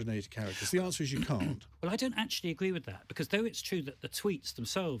 280 characters? The answer is you can't. Well, I don't actually agree with that, because though it's true that the tweets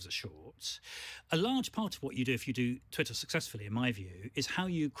themselves are short, a large part of what you do if you do Twitter successfully, in my view, is how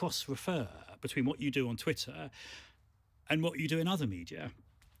you cross-refer between what you do on Twitter and what you do in other media.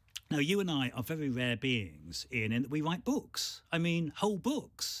 Now, you and I are very rare beings, Ian, in that we write books. I mean, whole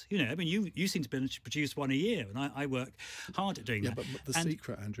books. You know, I mean, you seem to be able to produce one a year, and I work hard at doing that. Yeah, but the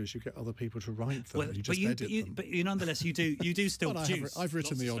secret, Andrew, is you get other people to write them. Well, you just edit them. But nonetheless, you do still produce. I've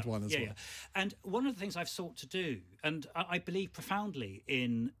written the odd one as well. Yeah. And one of the things I've sought to do, and I believe profoundly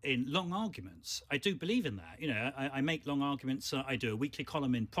in long arguments. I do believe in that. You know, I make long arguments. I do a weekly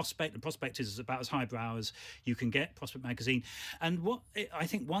column in Prospect, and Prospect is about as highbrow as you can get, Prospect magazine. And I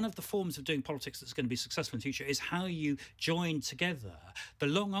think one of the forms of doing politics that's going to be successful in the future is how you join together the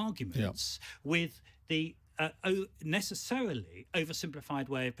long arguments with the necessarily oversimplified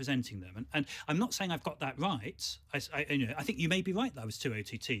way of presenting them. And I'm not saying I've got that right. I think you may be right that I was too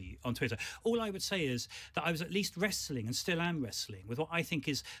OTT on Twitter. All I would say is that I was at least wrestling, and still am wrestling, with what I think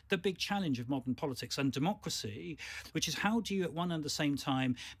is the big challenge of modern politics and democracy, which is how do you at one and the same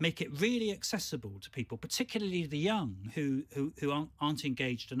time make it really accessible to people, particularly the young who aren't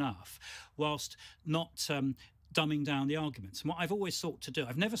engaged enough, whilst not dumbing down the arguments. And what I've always sought to do,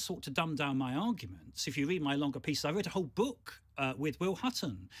 I've never sought to dumb down my arguments. If you read my longer pieces, I wrote a whole book with Will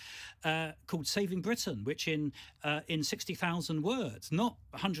Hutton called Saving Britain, which in 60,000 words, not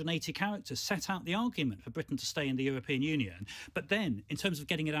 180 characters, set out the argument for Britain to stay in the European Union. But then, in terms of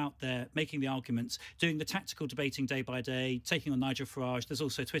getting it out there, making the arguments, doing the tactical debating day by day, taking on Nigel Farage, there's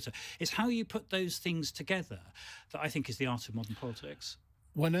also Twitter. It's how you put those things together that I think is the art of modern politics.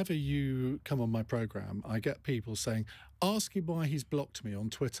 Whenever you come on my programme, I get people saying, ask him why he's blocked me on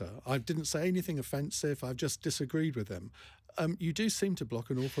Twitter. I didn't say anything offensive. I've just disagreed with him. You do seem to block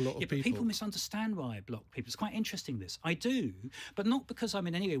an awful lot of people. But people misunderstand why I block people. It's quite interesting, this. I do, but not because I'm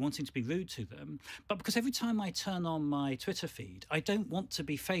in any way wanting to be rude to them, but because every time I turn on my Twitter feed, I don't want to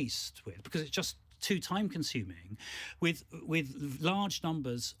be faced with, because it's just too time-consuming, with large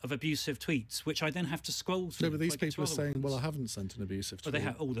numbers of abusive tweets, which I then have to scroll through. No, but these people are saying, well, I haven't sent an abusive tweet. Well, they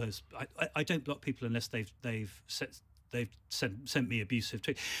have all those. I don't block people unless they've sent me abusive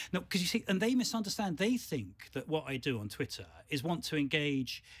tweets. No, because you see, and they misunderstand. They think that what I do on Twitter is want to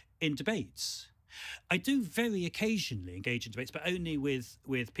engage in debates. I do very occasionally engage in debates, but only with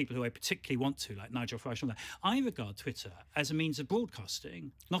people who I particularly want to, like Nigel Farage. I regard Twitter as a means of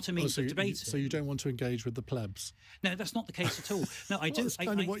broadcasting, not a means of debating. So you don't want to engage with the plebs? No, that's not the case at all. No, I do. That's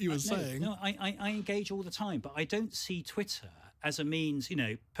kind of what you were saying. No, I engage all the time, but I don't see Twitter as a means, you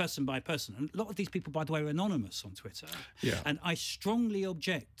know, person by person. And a lot of these people, by the way, are anonymous on Twitter. Yeah. And I strongly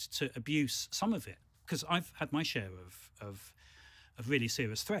object to abuse, some of it, because I've had my share of of really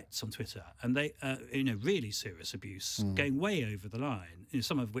serious threats on Twitter, and they, really serious abuse, going way over the line.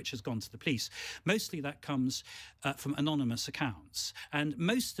 Some of which has gone to the police. Mostly that comes from anonymous accounts, and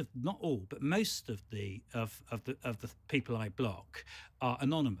not all, but most of the people I block are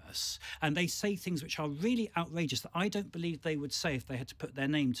anonymous, and they say things which are really outrageous that I don't believe they would say if they had to put their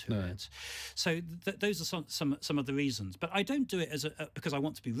name to it. So those are some of the reasons. But I don't do it because I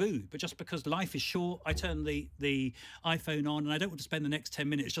want to be rude, but just because life is short. I turn the iPhone on, and I don't want to spend the next 10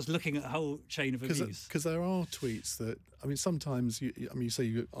 minutes just looking at a whole chain of abuse. Because there are tweets that, I mean, sometimes you say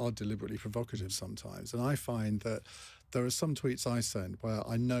you are deliberately provocative sometimes, and I find that there are some tweets I send where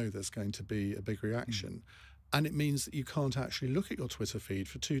I know there's going to be a big reaction. And it means that you can't actually look at your Twitter feed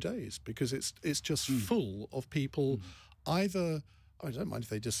for 2 days because it's just full of people either, I don't mind if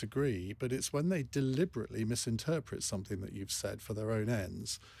they disagree, but it's when they deliberately misinterpret something that you've said for their own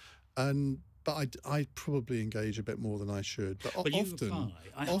ends. But I probably engage a bit more than I should. But often,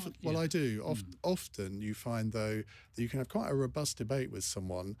 I do. Often you find, though, that you can have quite a robust debate with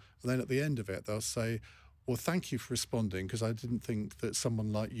someone, and then at the end of it, they'll say, well, thank you for responding, because I didn't think that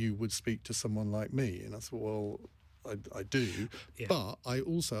someone like you would speak to someone like me. And I thought, well, I do. Yeah. But I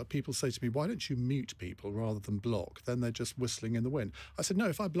also, people say to me, why don't you mute people rather than block? Then they're just whistling in the wind. I said, no,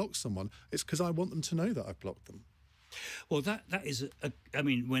 if I block someone, it's because I want them to know that I've blocked them. Well, that is I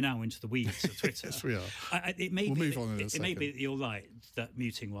mean, we're now into the weeds of Twitter. Yes, we are. We'll move on in a second. It may be that you're right, that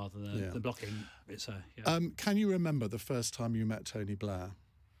muting rather than the blocking. Can you remember the first time you met Tony Blair?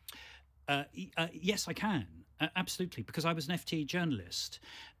 Yes, I can. Absolutely, because I was an FT journalist,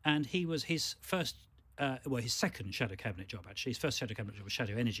 and he was his first. His second shadow cabinet job, actually. His first shadow cabinet job was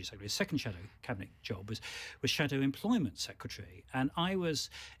shadow energy secretary. His second shadow cabinet job was shadow employment secretary. And I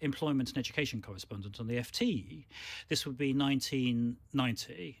was employment and education correspondent on the FT. This would be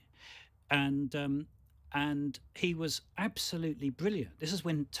 1990. And he was absolutely brilliant. This is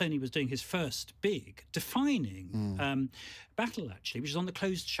when Tony was doing his first big, defining battle, actually, which is on the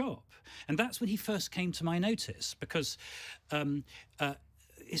closed shop. And that's when he first came to my notice, because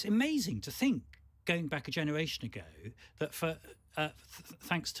it's amazing to think, going back a generation ago, that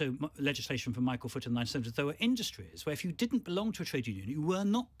thanks to legislation from Michael Foot in the 1970s, there were industries where if you didn't belong to a trade union, you were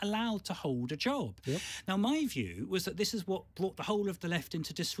not allowed to hold a job. Yep. Now, my view was that this is what brought the whole of the left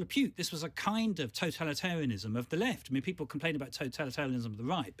into disrepute. This was a kind of totalitarianism of the left. I mean, people complain about totalitarianism of the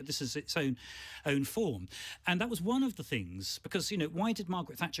right, but this is its own form. And that was one of the things, because, why did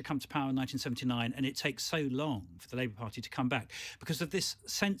Margaret Thatcher come to power in 1979 and it takes so long for the Labour Party to come back? Because of this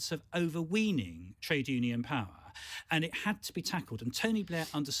sense of overweening trade union power. And it had to be tackled. And Tony Blair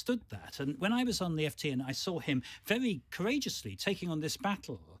understood that. And when I was on the FT and I saw him very courageously taking on this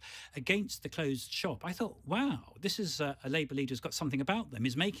battle against the closed shop, I thought, wow, this is a Labour leader who's got something about them.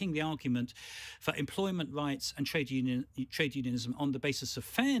 He's making the argument for employment rights and trade unionism on the basis of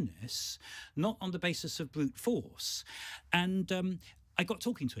fairness, not on the basis of brute force. And I got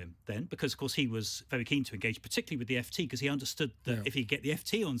talking to him then, because, of course, he was very keen to engage, particularly with the FT, because he understood that if he'd get the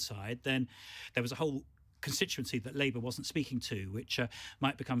FT on side, then there was a whole constituency that Labour wasn't speaking to, which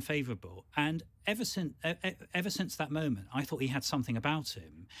might become favourable. And ever since that moment, I thought he had something about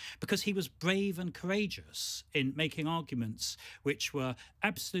him, because he was brave and courageous in making arguments which were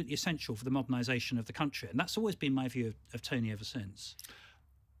absolutely essential for the modernisation of the country. And that's always been my view of Tony ever since.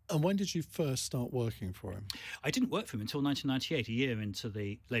 And when did you first start working for him? I didn't work for him until 1998, a year into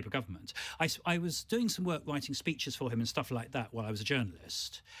the Labour government. I was doing some work writing speeches for him and stuff like that while I was a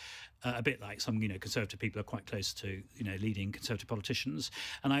journalist. A bit like some, Conservative people are quite close to, leading Conservative politicians.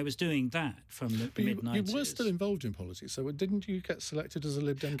 And I was doing that from the mid-90s. You were still involved in politics, so didn't you get selected as a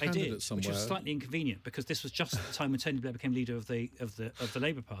Lib Dem candidate somewhere? Which was slightly inconvenient, because this was just at the time when Tony Blair became leader of the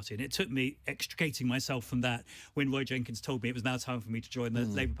Labour Party. And it took me extricating myself from that when Roy Jenkins told me it was now time for me to join the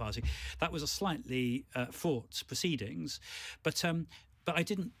Labour Party. That was a slightly fraught proceedings. But I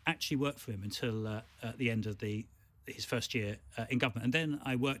didn't actually work for him until at the end of his first year in government. And then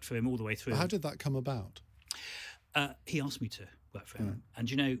I worked for him all the way through. How did that come about? He asked me to work for him.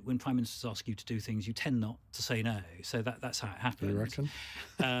 And, when Prime Ministers ask you to do things, you tend not to say no. So that's how it happened. You reckon?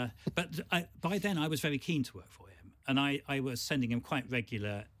 But by then I was very keen to work for him. And I was sending him quite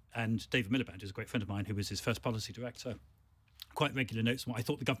regular, and David Miliband, who's a great friend of mine, who was his first policy director, quite regular notes on what I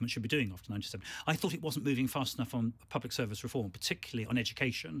thought the government should be doing after 97. I thought it wasn't moving fast enough on public service reform, particularly on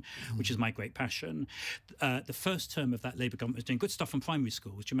education, which is my great passion. The first term of that Labour government was doing good stuff on primary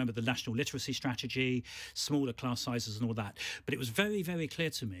schools. Do you remember the national literacy strategy, smaller class sizes and all that? But it was very, very clear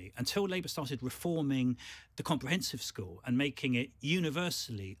to me, until Labour started reforming the comprehensive school and making it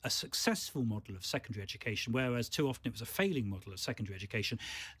universally a successful model of secondary education, whereas too often it was a failing model of secondary education,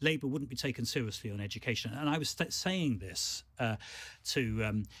 Labour wouldn't be taken seriously on education. And I was saying this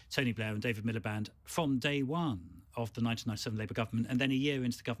to Tony Blair and David Miliband from day one of the 1997 Labour government. And then a year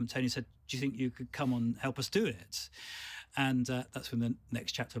into the government, Tony said, "Do you think you could come on, help us do it?" And that's when the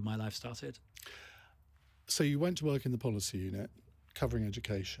next chapter of my life started. So you went to work in the policy unit, covering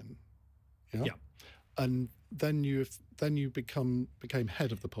education, yeah. And then you became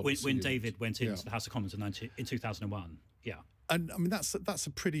head of the policy when unit. David went into the House of Commons in 2001. Yeah. And I mean that's a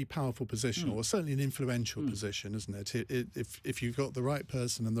pretty powerful position, or certainly an influential position, isn't it? If you've got the right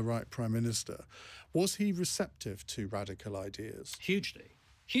person and the right prime minister, was he receptive to radical ideas? Hugely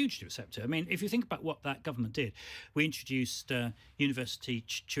receptive. I mean, if you think about what that government did, we introduced university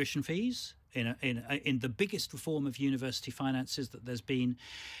tuition fees in the biggest reform of university finances that there's been,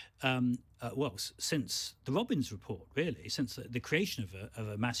 since the Robbins report, really, since the creation of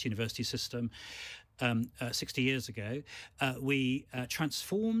a mass university system 60 years ago. We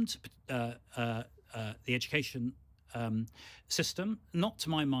transformed the education system, not to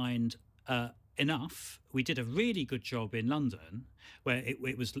my mind enough. We did a really good job in London, where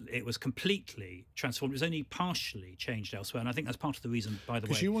it was completely transformed. It was only partially changed elsewhere, and I think that's part of the reason, by the way.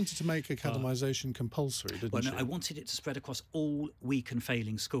 Because you wanted to make academisation compulsory, didn't you? I wanted it to spread across all weak and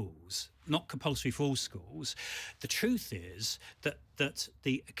failing schools, not compulsory for all schools. The truth is that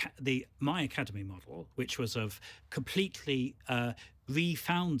the My Academy model, which was of completely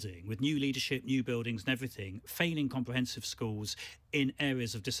refounding with new leadership, new buildings and everything, failing comprehensive schools in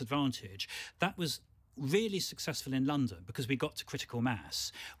areas of disadvantage, that was really successful in London because we got to critical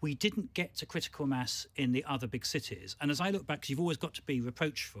mass. We didn't get to critical mass in the other big cities. And as I look back, because you've always got to be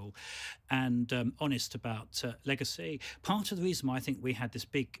reproachful and honest about legacy, part of the reason why I think we had this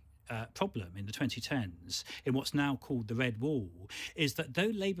big problem in the 2010s in what's now called the Red Wall is that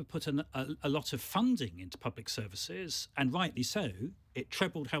though Labour put a lot of funding into public services, and rightly so, it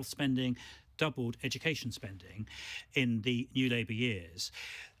trebled health spending, doubled education spending in the New Labour years,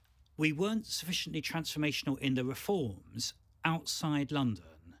 we weren't sufficiently transformational in the reforms outside London.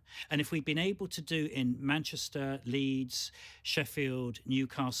 And if we'd been able to do in Manchester, Leeds, Sheffield,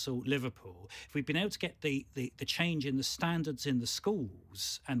 Newcastle, Liverpool, if we'd been able to get the change in the standards in the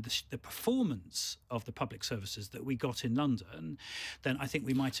schools and the performance of the public services that we got in London, then I think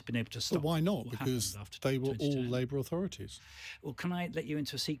we might have been able to stop. But why not? Because they were all Labour authorities. Well, can I let you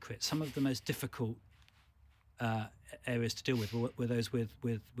into a secret? Some of the most difficult areas to deal with were those with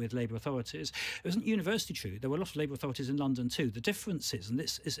Labour authorities. It wasn't universally true. There were a lot of Labour authorities in London too. The difference is, and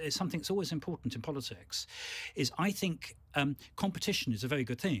this is something that's always important in politics, is I think competition is a very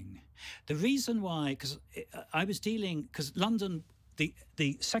good thing. The reason why, because London,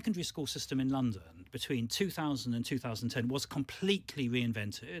 the secondary school system in London between 2000 and 2010 was completely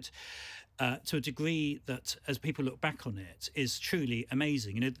reinvented. To a degree that, as people look back on it, is truly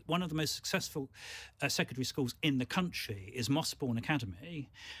amazing. You know, one of the most successful secondary schools in the country is Mossbourne Academy,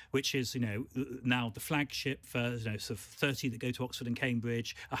 which is, now the flagship for, sort of 30 that go to Oxford and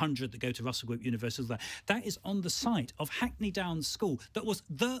Cambridge, 100 that go to Russell Group University. That is on the site of Hackney Downs School, that was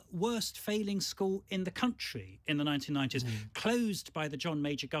the worst failing school in the country in the 1990s, closed by the John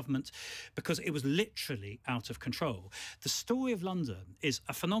Major government because it was literally out of control. The story of London is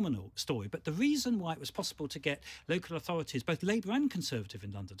a phenomenal story. But the reason why it was possible to get local authorities, both Labour and Conservative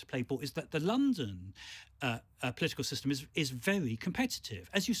in London, to play ball is that the London political system is very competitive.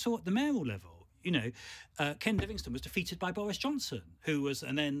 As you saw at the mayoral level, Ken Livingstone was defeated by Boris Johnson,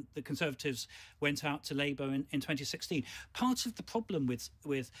 and then the Conservatives went out to Labour in 2016. Part of the problem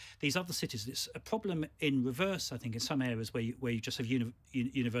with these other cities, it's a problem in reverse, I think, in some areas where you just have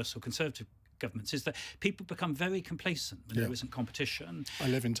universal Conservative governments, is that people become very complacent when there isn't competition. I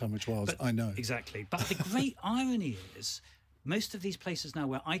live in Tunbridge Wells, I know. Exactly. But the great irony is most of these places now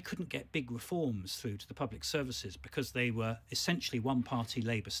where I couldn't get big reforms through to the public services because they were essentially one-party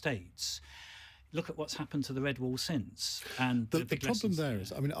Labour states, look at what's happened to the Red Wall since. And the problem there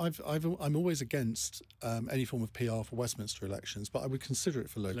is, I mean, I'm always against any form of PR for Westminster elections, but I would consider it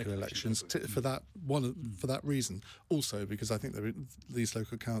for local elections for that reason. Also, because I think these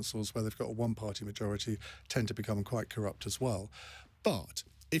local councils, where they've got a one-party majority, tend to become quite corrupt as well. But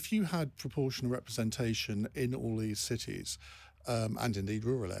if you had proportional representation in all these cities, and indeed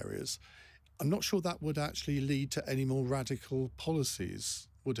rural areas, I'm not sure that would actually lead to any more radical policies,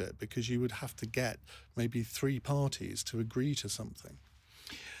 would it? Because you would have to get maybe 3 parties to agree to something.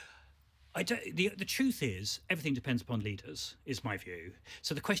 The truth is, everything depends upon leaders, is my view.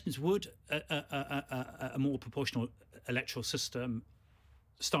 So the question is, would a more proportional electoral system,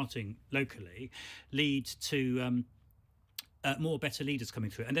 starting locally, lead to more better leaders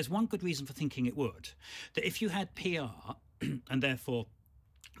coming through? And there's one good reason for thinking it would. That if you had PR, and therefore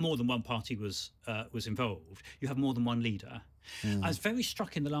more than one party was involved, you have more than one leader. I was very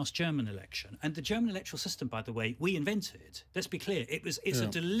struck in the last German election, and the German electoral system, by the way, we invented. Let's be clear, it's a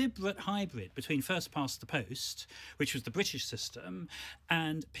deliberate hybrid between first past the post, which was the British system,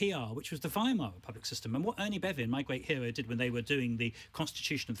 and PR, which was the Weimar Republic system. And what Ernie Bevin, my great hero, did when they were doing the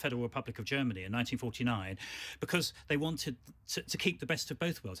Constitution of the Federal Republic of Germany in 1949, because they wanted to keep the best of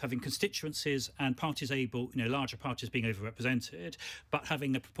both worlds, having constituencies and parties able, larger parties being overrepresented, but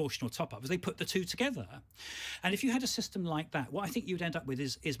having a proportional top-up, was they put the two together. And if you had a system like that, what I think you'd end up with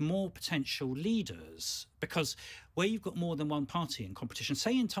is more potential leaders, because where you've got more than one party in competition,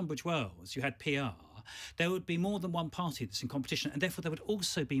 say in Tunbridge Wells you had PR, there would be more than one party that's in competition, and therefore there would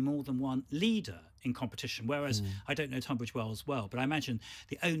also be more than one leader in competition. Whereas I don't know Tunbridge Wells well, but I imagine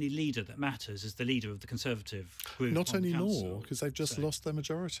the only leader that matters is the leader of the Conservative group. Not anymore, because they've just lost their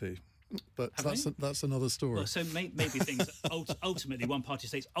majority. But that's another story. Well, so maybe things ultimately, one-party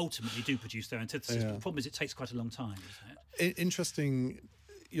states ultimately do produce their antithesis. But the problem is it takes quite a long time, isn't it? Interesting,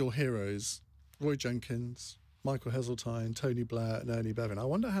 your heroes, Roy Jenkins, Michael Heseltine, Tony Blair and Ernie Bevin. I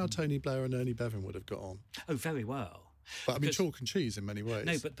wonder how Tony Blair and Ernie Bevin would have got on. Oh, very well. But I mean, chalk and cheese in many ways.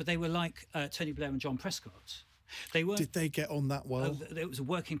 No, but they were like Tony Blair and John Prescott. They were. Did they get on that well? It was a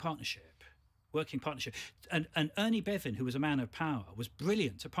working partnership. And Ernie Bevin, who was a man of power, was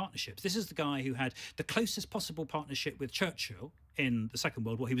brilliant at partnerships. This is the guy who had the closest possible partnership with Churchill in the Second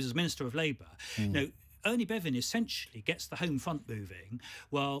World War. He was as Minister of Labour. Ernie Bevin essentially gets the home front moving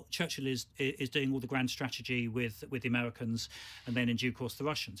while Churchill is doing all the grand strategy with the Americans and then in due course the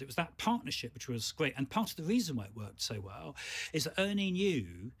Russians. It was that partnership which was great. And part of the reason why it worked so well is that Ernie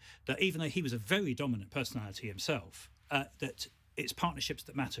knew that even though he was a very dominant personality himself, that it's partnerships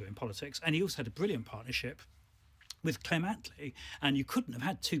that matter in politics. And he also had a brilliant partnership with Clem Attlee, and you couldn't have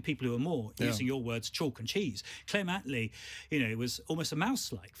had two people who were more, using your words, chalk and cheese. Clem Attlee, was almost a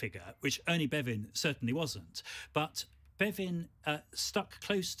mouse-like figure, which Ernie Bevin certainly wasn't. But Bevin stuck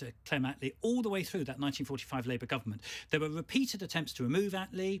close to Clem Attlee all the way through that 1945 Labour government. There were repeated attempts to remove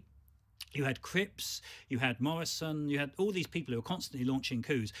Attlee. You had Cripps, you had Morrison, you had all these people who were constantly launching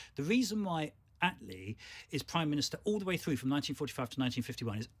coups. The reason why Attlee is Prime Minister all the way through from 1945 to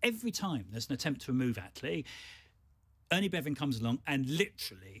 1951 is every time there's an attempt to remove Attlee, Ernie Bevin comes along and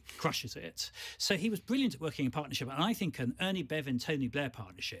literally crushes it. So he was brilliant at working in partnership. And I think an Ernie Bevin-Tony Blair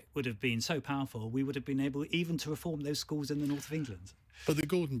partnership would have been so powerful, we would have been able even to reform those schools in the north of England. But the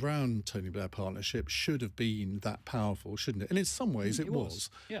Gordon Brown-Tony Blair partnership should have been that powerful, shouldn't it? And in some ways it was.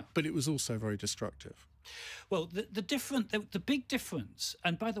 Yeah. But it was also very destructive. Well, the big difference,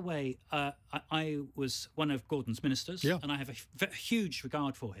 and by the way, I was one of Gordon's ministers, and I have a huge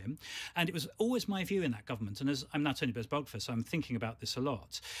regard for him, and it was always my view in that government, and as I'm now Tony Blair's biographer, so I'm thinking about this a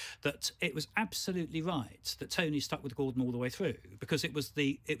lot, that it was absolutely right that Tony stuck with Gordon all the way through, because it was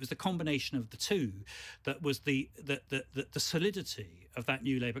the combination of the two that was the solidity of that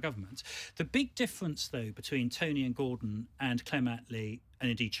new Labour government. The big difference, though, between Tony and Gordon and Clem Attlee and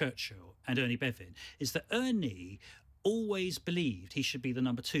indeed Churchill and Ernie Bevin is that Ernie always believed he should be the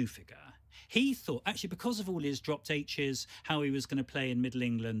number two figure. He thought, actually, because of all his dropped H's, how he was going to play in Middle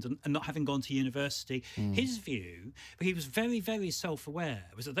England and not having gone to university, his view, but he was very, very self-aware,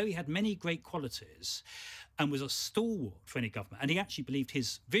 was that though he had many great qualities and was a stalwart for any government, and he actually believed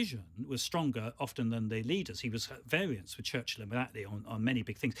his vision was stronger often than the leaders. He was at variance with Churchill and with Attlee on many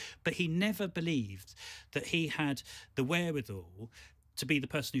big things, but he never believed that he had the wherewithal to be the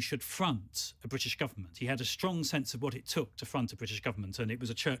person who should front a British government. He had a strong sense of what it took to front a British government, and it was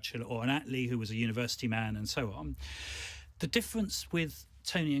a Churchill or an Attlee who was a university man and so on. The difference with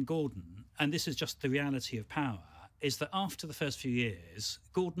Tony and Gordon, and this is just the reality of power, is that after the first few years,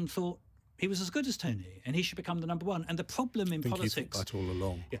 Gordon thought he was as good as Tony and he should become the number one. And the problem in politics... he thought that all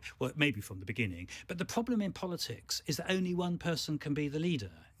along. Yeah, well, maybe from the beginning. But the problem in politics is that only one person can be the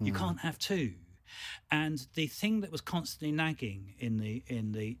leader. You can't have two. And the thing that was constantly nagging in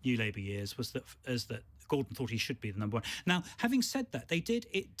the New Labour years was that Gordon thought he should be the number one. Now, having said that,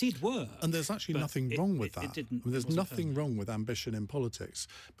 it did work. And there's actually nothing wrong with that. There's nothing wrong with ambition in politics.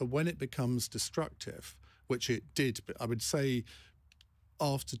 But when it becomes destructive, which it did, I would say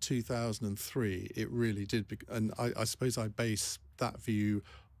after 2003, it really did. And I suppose I base that view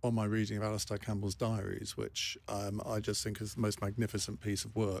on my reading of Alistair Campbell's diaries, which I just think is the most magnificent piece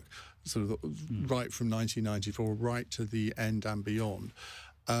of work, sort of right from 1994 right to the end and beyond.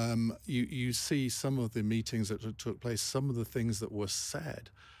 You see some of the meetings that took place, some of the things that were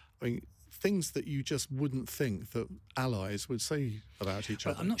said. I mean, things that you just wouldn't think that allies would say about each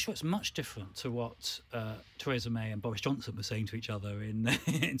other. I'm not sure it's much different to what Theresa May and Boris Johnson were saying to each other in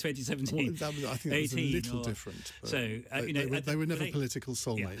 2017. Well, I think that was a little different. So they were never political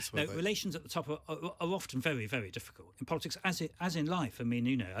soulmates, were they? Relations at the top are often very, very difficult in politics, as in life. I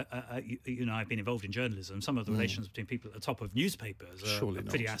mean, I've been involved in journalism. Some of the relations between people at the top of newspapers are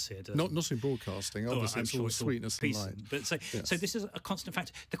pretty acid. Not in broadcasting. Obviously, it's all sweetness and light. But so this is a constant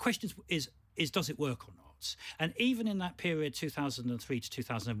factor. The question is does it work or not? And even in that period, 2003 to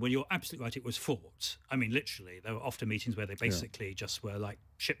 2007, when you're absolutely right, it was fought. I mean, literally, there were often meetings where they basically just were like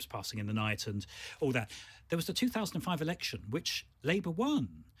ships passing in the night and all that. There was the 2005 election, which Labour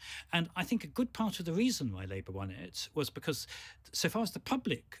won. And I think a good part of the reason why Labour won it was because, so far as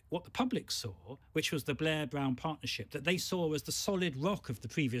what the public saw, which was the Blair-Brown partnership, that they saw as the solid rock of the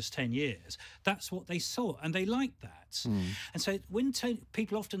previous 10 years, that's what they saw, and they liked that. And so when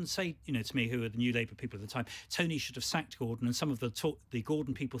people often say, to me, who are the new Labour people at the time, Tony should have sacked Gordon, and some of the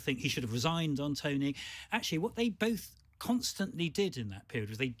Gordon people think he should have resigned on Tony. Actually, what they both constantly did in that period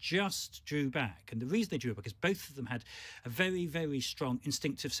was they just drew back. And the reason they drew back is both of them had a very, very strong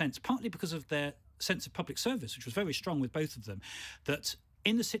instinctive sense, partly because of their sense of public service, which was very strong with both of them, that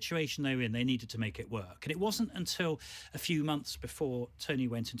in the situation they were in, they needed to make it work. And it wasn't until a few months before Tony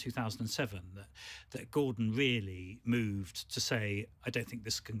went in 2007 that Gordon really moved to say, I don't think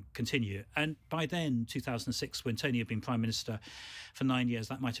this can continue. And by then, 2006, when Tony had been Prime Minister for 9 years,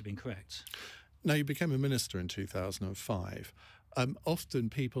 that might have been correct. Now, you became a minister in 2005. Often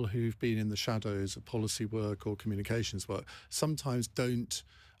people who've been in the shadows of policy work or communications work sometimes don't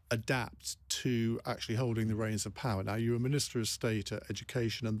adapt to actually holding the reins of power. Now, you were Minister of State at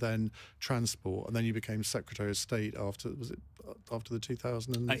Education and then Transport, and then you became Secretary of State after the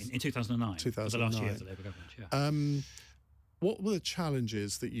 2000 in 2009. 2009. The last year of the Labour government, yeah. What were the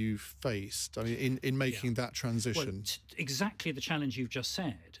challenges that you faced in making that transition? Well, exactly the challenge you've just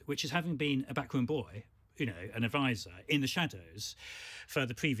said, which is having been a backroom boy, an advisor in the shadows for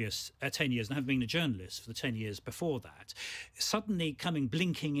the previous 10 years and having been a journalist for the 10 years before that, suddenly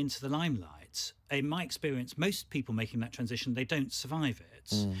blinking into the limelight. In my experience, most people making that transition, they don't survive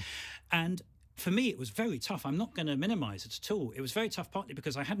it. And for me, it was very tough. I'm not going to minimise it at all. It was very tough, partly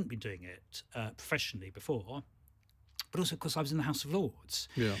because I hadn't been doing it professionally before, but also because I was in the House of Lords.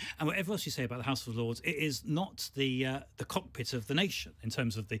 Yeah. And whatever else you say about the House of Lords, it is not the cockpit of the nation in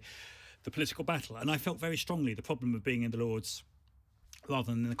terms of the political battle. And I felt very strongly the problem of being in the Lords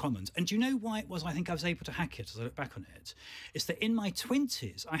rather than in the Commons. And do you know why it was I think I was able to hack it as I look back on it? It's that in my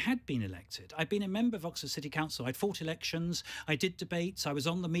 20s, I had been elected. I'd been a member of Oxford City Council. I'd fought elections. I did debates. I was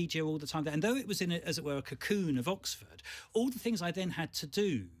on the media all the time. And though it was in, as it were, a cocoon of Oxford, all the things I then had to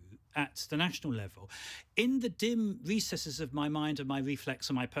do at the national level, in the dim recesses of my mind and my reflex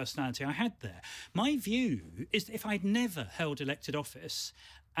and my personality I had there, my view is that if I'd never held elected office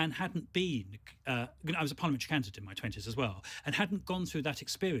and hadn't been, I was a parliamentary candidate in my 20s as well, and hadn't gone through that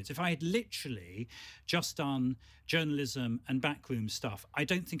experience, if I had literally just done journalism and backroom stuff, I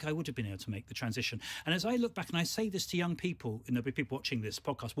don't think I would have been able to make the transition. And as I look back, and I say this to young people, and there'll be people watching this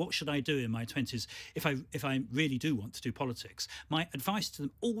podcast, what should I do in my 20s if I really do want to do politics? My advice to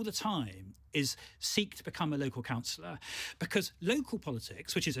them all the time is seek to become a local councillor, because local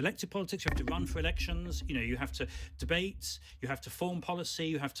politics, which is elected politics, you have to run for elections, you have to debate, you have to form policy,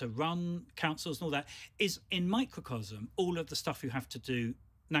 you have to run councils and all that, is in microcosm all of the stuff you have to do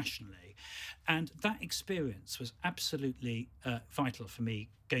nationally. And that experience was absolutely vital for me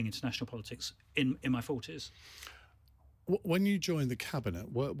going into national politics in my 40s. When you joined the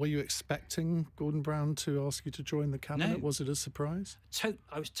cabinet, were you expecting Gordon Brown to ask you to join the cabinet? No. Was it a surprise?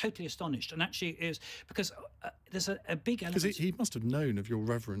 I was totally astonished. And actually it was because there's a big element... Because he must have known of your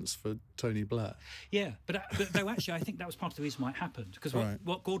reverence for Tony Blair. Yeah, but though actually I think that was part of the reason why it happened. Because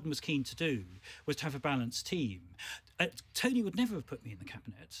what Gordon was keen to do was to have a balanced team. Tony would never have put me in the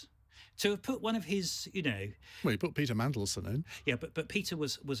cabinet. To have put one of his, Well, he put Peter Mandelson in. Yeah, but Peter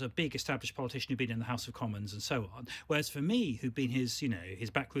was a big established politician who'd been in the House of Commons and so on. Whereas for me, who'd been his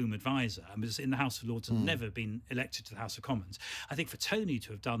backroom advisor and was in the House of Lords and never been elected to the House of Commons, I think for Tony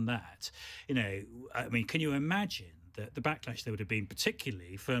to have done that, can you imagine the backlash there would have been,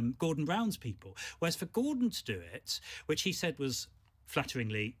 particularly from Gordon Brown's people? Whereas for Gordon to do it, which he said was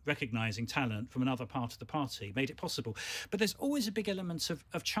flatteringly recognising talent from another part of the party, made it possible. But there's always a big element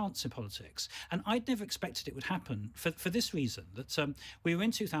of chance in politics. And I'd never expected it would happen for this reason, that we were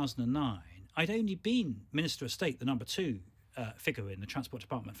in 2009. I'd only been Minister of State, the number 2 figure in the Transport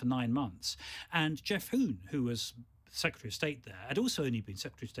Department, for 9 months. And Jeff Hoon, who was Secretary of State there. I'd also only been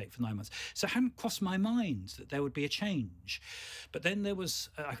Secretary of State for 9 months. So it hadn't crossed my mind that there would be a change. But then there was,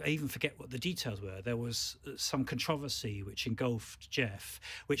 I even forget what the details were, there was some controversy which engulfed Jeff,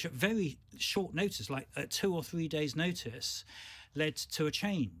 which at very short notice, like at 2 or 3 days' notice, led to a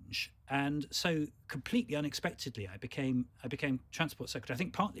change. And so completely unexpectedly, I became Transport Secretary. I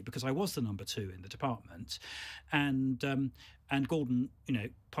think partly because I was the number 2 in the department, and Gordon,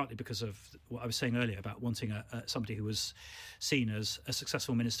 partly because of what I was saying earlier about wanting somebody who was seen as a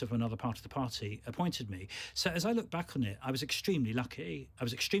successful minister from another part of the party, appointed me. So as I look back on it, I was extremely lucky. I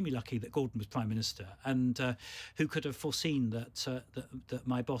was extremely lucky that Gordon was Prime Minister, and who could have foreseen that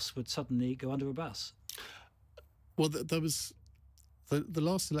my boss would suddenly go under a bus? Well, there was. The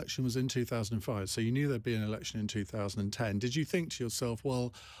last election was in 2005, so you knew there'd be an election in 2010. Did you think to yourself,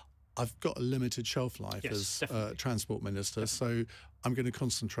 well, I've got a limited shelf life as Transport Minister, so I'm going to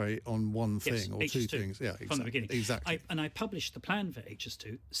concentrate on one thing or two things? Yeah, from the beginning. Exactly. I published the plan for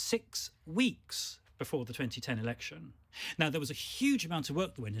HS2 6 weeks before the 2010 election. Now, there was a huge amount of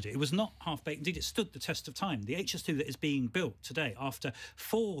work that went into it. It was not half-baked. Indeed, it stood the test of time. The HS2 that is being built today, after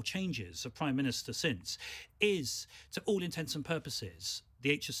 4 changes of Prime Minister since, is, to all intents and purposes,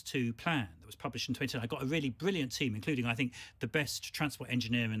 the HS2 plan that was published in 2010. I got a really brilliant team, including, I think, the best transport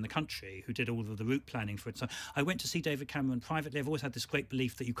engineer in the country who did all of the route planning for it. So I went to see David Cameron privately. I've always had this great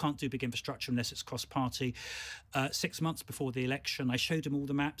belief that you can't do big infrastructure unless it's cross-party. 6 months before the election, I showed him all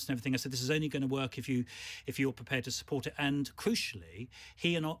the maps and everything. I said, this is only going to work if you're prepared to support it. And crucially,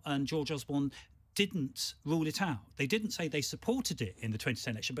 he and George Osborne didn't rule it out. They didn't say they supported it in the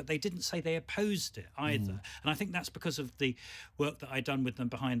 2010 election, but they didn't say they opposed it either. And I think that's because of the work that I'd done with them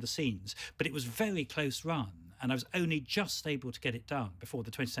behind the scenes. But it was very close run, and I was only just able to get it done before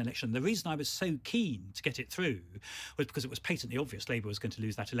the 2010 election. The reason I was so keen to get it through was because it was patently obvious Labour was going to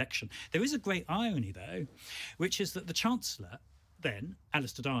lose that election. There is a great irony, though, which is that the Chancellor then,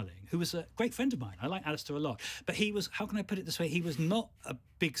 Alistair Darling, who was a great friend of mine. I like Alistair a lot. But he was, how can I put it this way, he was not a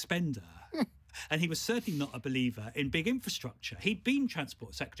big spender. And he was certainly not a believer in big infrastructure. He'd been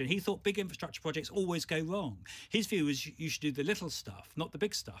Transport Secretary, and he thought big infrastructure projects always go wrong. His view was you should do the little stuff, not the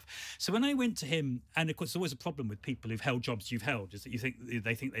big stuff. So when I went to him, and of course there's always a problem with people who've held jobs you've held, is that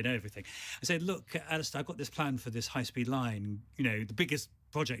they think they know everything. I said, look, Alistair, I've got this plan for this high-speed line, the biggest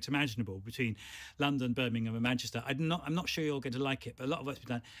project imaginable between London, Birmingham and Manchester. I'm not sure you're going to like it, but a lot of work's been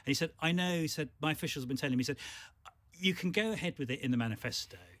done. And he said, I know, he said, my officials have been telling me, he said, you can go ahead with it in the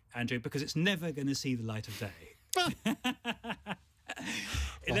manifesto, Andrew, because it's never going to see the light of day.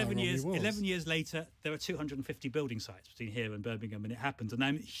 11 years later, there are 250 building sites between here and Birmingham, and it happened. And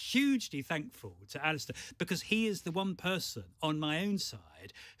I'm hugely thankful to Alistair, because he is the one person on my own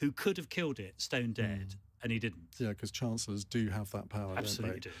side who could have killed it stone dead. And he didn't. Yeah, because chancellors do have that power.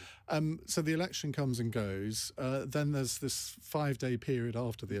 Absolutely do. So the election comes and goes. Then there's this 5-day period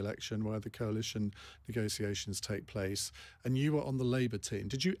after the election where the coalition negotiations take place. And you were on the Labour team.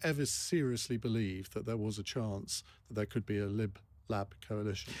 Did you ever seriously believe that there was a chance that there could be a Lib-Lab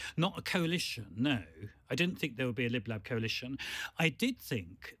coalition? Not a coalition, no. I didn't think there would be a Lib-Lab coalition. I did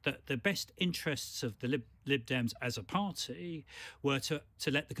think that the best interests of the Lib Dems as a party were to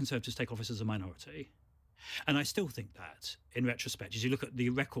let the Conservatives take office as a minority. And I still think that, in retrospect, as you look at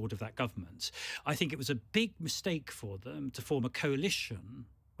the record of that government, I think it was a big mistake for them to form a coalition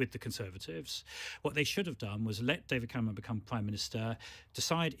with the Conservatives. What they should have done was let David Cameron become Prime Minister,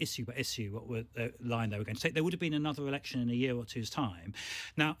 decide issue by issue what line they were going to take. There would have been another election in a year or two's time.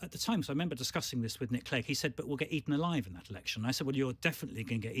 Now, at the time, so I remember discussing this with Nick Clegg, he said, but we'll get eaten alive in that election. And I said, well, you're definitely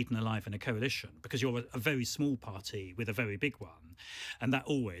going to get eaten alive in a coalition because you're a very small party with a very big one. And that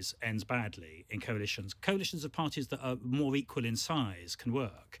always ends badly in coalitions. Coalitions of parties that are more equal in size can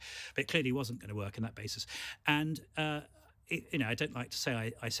work, but it clearly wasn't going to work on that basis. And I don't like to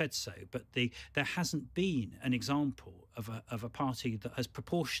say I said so, but there hasn't been an example of a party that has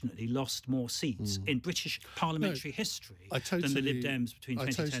proportionately lost more seats in British parliamentary history than the Lib Dems between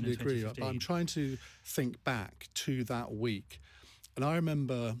 2010 and 2015. I totally agree. I'm trying to think back to that week. And I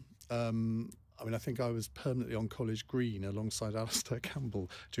remember, I think I was permanently on College Green alongside Alistair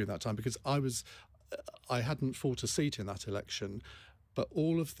Campbell during that time because I hadn't fought a seat in that election. But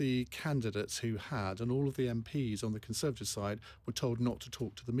all of the candidates who had and all of the MPs on the Conservative side were told not to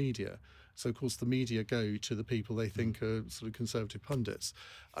talk to the media. So, of course, the media go to the people they think are sort of Conservative pundits.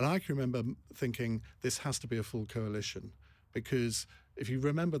 And I can remember thinking this has to be a full coalition because if you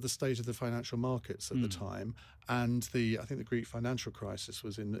remember the state of the financial markets at the time and I think the Greek financial crisis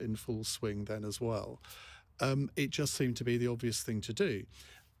was in full swing then as well, it just seemed to be the obvious thing to do.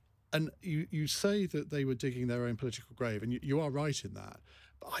 And you say that they were digging their own political grave, and you are right in that.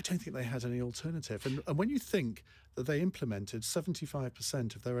 But I don't think they had any alternative. And when you think that they implemented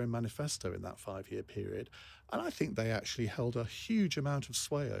 75% of their own manifesto in that 5-year period, and I think they actually held a huge amount of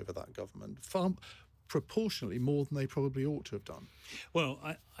sway over that government, far proportionally more than they probably ought to have done. Well,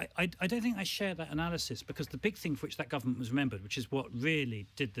 I don't think I share that analysis, because the big thing for which that government was remembered, which is what really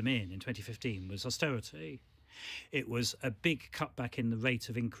did them in 2015, was austerity. It was a big cutback in the rate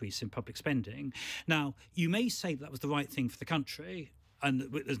of increase in public spending. Now, you may say that was the right thing for the country, and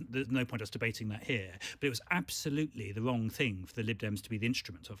there's no point us debating that here, but it was absolutely the wrong thing for the Lib Dems to be the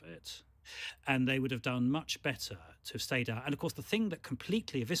instrument of it. And they would have done much better to have stayed out. And of course, the thing that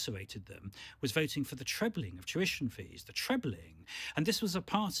completely eviscerated them was voting for the trebling of tuition fees, the trebling. And this was a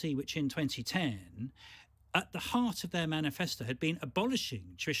party which in 2010, at the heart of their manifesto, had been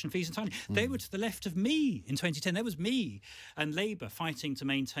abolishing tuition fees entirely. They were to the left of me in 2010. There was me and Labour fighting to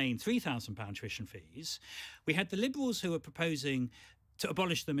maintain £3,000 tuition fees. We had the Liberals who were proposing to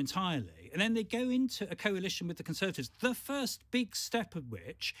abolish them entirely. And then they go into a coalition with the Conservatives, the first big step of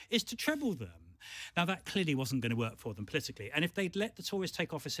which is to treble them. Now, that clearly wasn't going to work for them politically. And if they'd let the Tories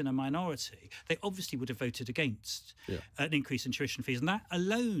take office in a minority, they obviously would have voted against an increase in tuition fees. And that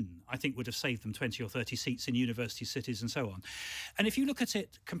alone, I think, would have saved them 20 or 30 seats in university cities and so on. And if you look at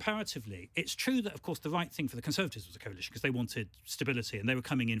it comparatively, it's true that, of course, the right thing for the Conservatives was a coalition, because they wanted stability and they were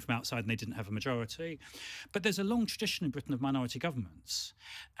coming in from outside and they didn't have a majority. But there's a long tradition in Britain of minority governments.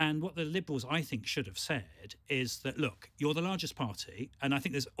 And what the Liberals, I think, should have said is that, look, you're the largest party, and I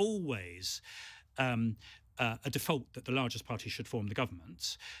think there's always a default that the largest party should form the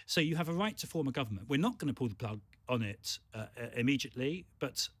government. So you have a right to form a government. We're not going to pull the plug on it immediately,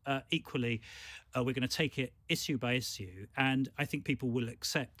 but equally, we're going to take it issue by issue. And I think people will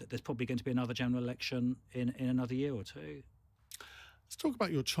accept that there's probably going to be another general election in another year or two. Let's talk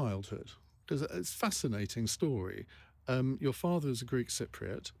about your childhood, because it's a fascinating story. Your father is a Greek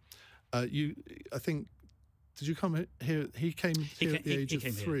Cypriot. I think... Did you come here? He came here at the age of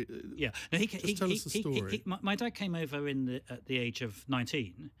 3. Here. Yeah. No, Just tell us the story. My dad came over at the age of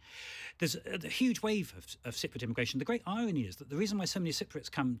 19. There's a huge wave of Cypriot immigration. The great irony is that the reason why so many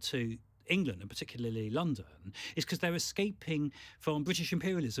Cypriots come to England, and particularly London, is because they're escaping from British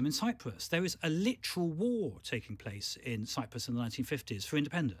imperialism in Cyprus. There is a literal war taking place in Cyprus in the 1950s for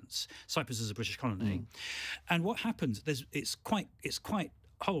independence. Cyprus is a British colony. And what happens, it's quite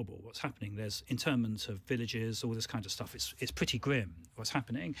horrible what's happening. There's internment of villages, all this kind of stuff. It's pretty grim what's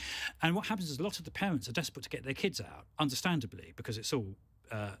happening. And what happens is a lot of the parents are desperate to get their kids out, understandably, because it's all,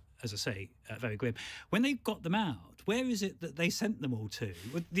 as I say, very grim. When they got them out, where is it that they sent them all to?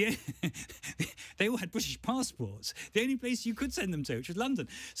 They all had British passports. The only place you could send them to, which was London.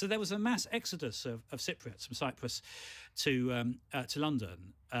 So there was a mass exodus of Cypriots from Cyprus to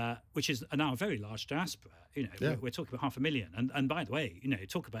London, which is now a very large diaspora. We're talking about 500,000. And by the way,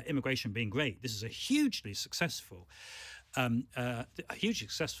 talk about immigration being great. This is a hugely successful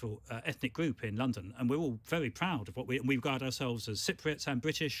ethnic group in London, and we're all very proud of what we regard ourselves as Cypriots and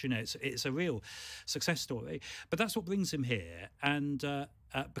British. It's a real success story. But that's what brings him here, and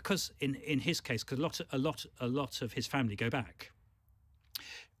because in his case, because a lot of his family go back.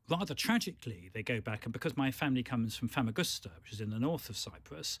 Rather tragically, they go back, and because my family comes from Famagusta, which is in the north of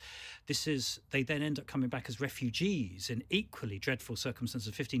Cyprus, they then end up coming back as refugees in equally dreadful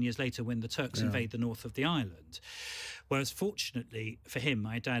circumstances 15 years later when the Turks invade the north of the island. Whereas fortunately for him,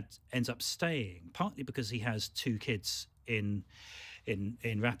 my dad ends up staying, partly because he has 2 kids in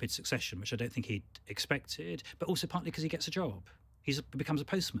rapid succession, which I don't think he'd expected, but also partly because he gets a job. He becomes a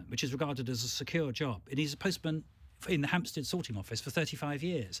postman, which is regarded as a secure job. And he's a postman in the Hampstead sorting office for 35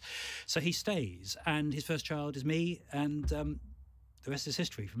 years. So he stays, and his first child is me, and the rest is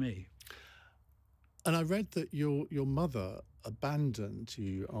history for me. And I read that your mother abandoned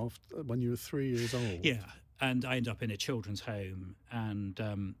you when you were 3 years old. Yeah, and I end up in a children's home, and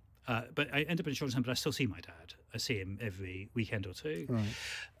but I end up in a children's home, but I still see my dad. I see him every weekend or two,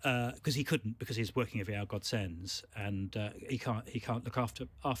 right? Because he couldn't, because he's working every hour God sends, and he can't look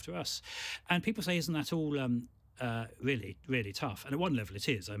after us. And people say, isn't that all really, really tough? And at one level it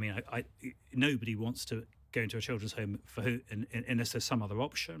is. I mean, nobody wants to go into a children's home unless there's some other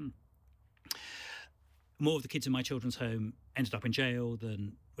option. More of the kids in my children's home ended up in jail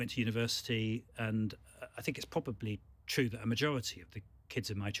than went to university, and I think it's probably true that a majority of the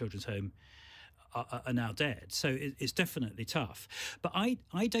kids in my children's home are now dead. So it's definitely tough. But I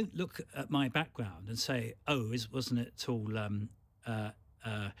don't look at my background and say, wasn't it all...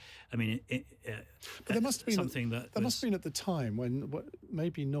 I mean, but there must have been something must have been at the time when,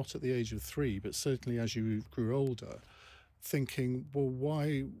 maybe not at the age of 3, but certainly as you grew older, thinking, well,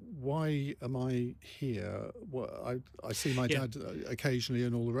 why am I here? Well, I see my dad occasionally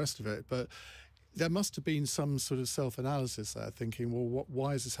and all the rest of it, but there must have been some sort of self-analysis there, thinking, well,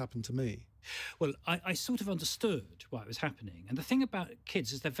 why has this happened to me? Well, I sort of understood why it was happening. And the thing about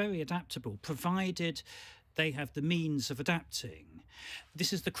kids is they're very adaptable, provided they have the means of adapting.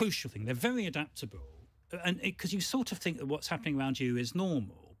 This is the crucial thing. They're very adaptable. And because you sort of think that what's happening around you is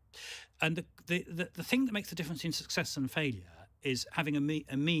normal. And the thing that makes the difference in success and failure is having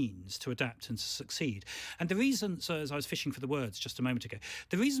a means to adapt and to succeed. And the reason, so as I was fishing for the words just a moment ago,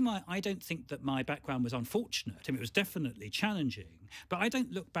 the reason why I don't think that my background was unfortunate, I mean, it was definitely challenging, but I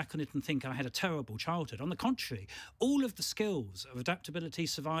don't look back on it and think I had a terrible childhood. On the contrary, all of the skills of adaptability,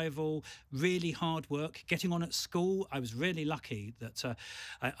 survival, really hard work, getting on at school, I was really lucky that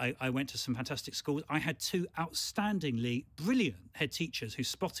I went to some fantastic schools. I had two outstandingly brilliant head teachers who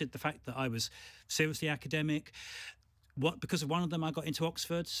spotted the fact that I was seriously academic. Because of one of them, I got into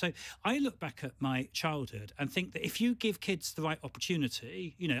Oxford. So I look back at my childhood and think that if you give kids the right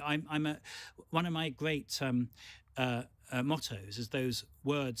opportunity, you know, one of my great mottos is those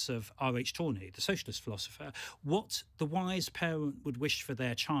words of R.H. Tawney, the socialist philosopher: what the wise parent would wish for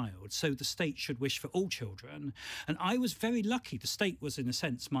their child, so the state should wish for all children. And I was very lucky. The state was, in a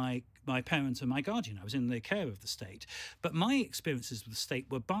sense, my parent and my guardian. I was in the care of the state. But my experiences with the state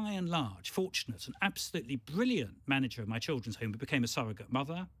were, by and large, fortunate. An absolutely brilliant manager of my children's home who became a surrogate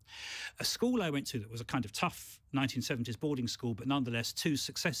mother. A school I went to that was a kind of tough 1970s boarding school, but nonetheless two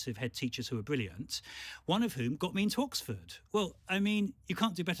successive head teachers who were brilliant, one of whom got me into Oxford. Well, I mean, you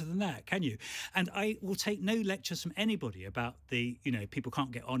can't do better than that, can you? And I will take no lectures from anybody about people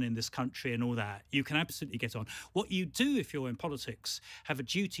can't get on in this country and all that. You can absolutely get on. What you do if you're in politics, have a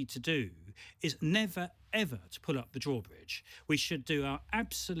duty to do, is never, ever to pull up the drawbridge. We should do our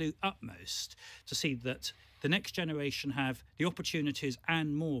absolute utmost to see that the next generation have the opportunities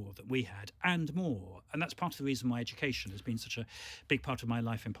and more that we had, and more. And that's part of the reason my education has been such a big part of my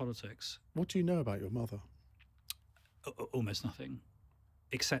life in politics. What do you know about your mother? Almost nothing,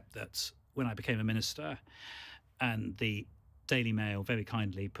 except that when I became a minister and the Daily Mail very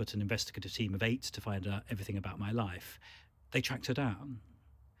kindly put an investigative team of 8 to find out everything about my life, they tracked her down.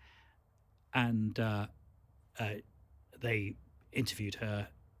 And they interviewed her,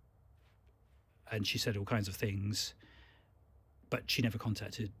 and she said all kinds of things, but she never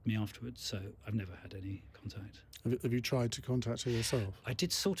contacted me afterwards, so I've never had any contact. Have you tried to contact her yourself? I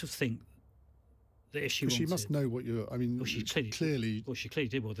did sort of think that if she wanted... She must know what you're... I mean, well, she clearly... Well, she clearly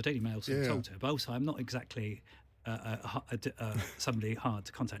did. Well, the Daily Mail sort of told her, but also I'm not exactly somebody hard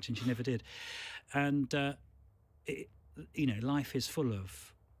to contact, and she never did. And, life is full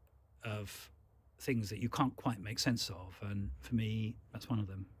of things that you can't quite make sense of, and for me, that's one of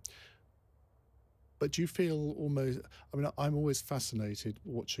them. But do you feel almost... I mean, I'm always fascinated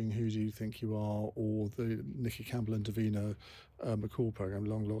watching Who Do You Think You Are, or the Nicky Campbell and Davina McCall programme,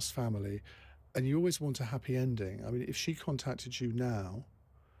 Long Lost Family, and you always want a happy ending. I mean, if she contacted you now,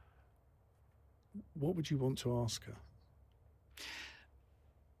 what would you want to ask her?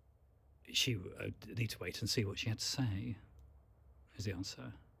 She would need to wait and see what she had to say, is the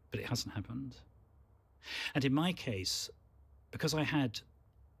answer. But it hasn't happened. And in my case, because I had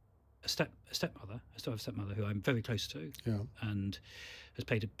a stepmother, I still have a stepmother who I'm very close to, and has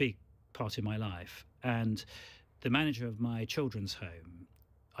played a big part in my life. And the manager of my children's home,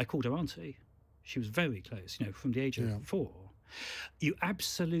 I called her auntie. She was very close, from the age of 4. You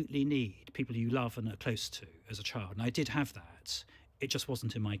absolutely need people you love and are close to as a child. And I did have that. It just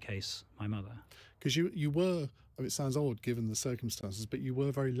wasn't, in my case, my mother. Because you were, I mean, it sounds odd given the circumstances, but you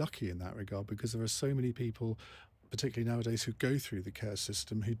were very lucky in that regard, because there are so many people, particularly nowadays, who go through the care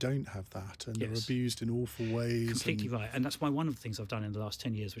system who don't have that, and they're abused in awful ways. Completely right. And that's why one of the things I've done in the last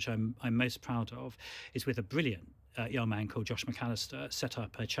 10 years, which I'm most proud of, is with a brilliant young man called Josh McAllister, set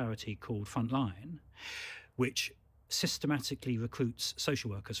up a charity called Frontline, which systematically recruits social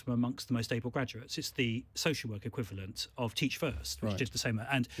workers from amongst the most able graduates. It's the social work equivalent of Teach First, which did the same.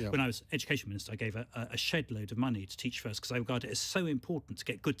 And when I was education minister, I gave a shed load of money to Teach First, because I regard it as so important to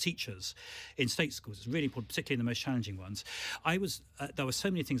get good teachers in state schools. It's really important, particularly in the most challenging ones. There were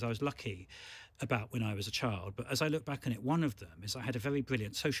so many things I was lucky about when I was a child, but as I look back on it, one of them is I had a very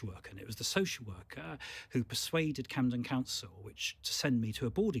brilliant social worker, and it was the social worker who persuaded Camden Council to send me to a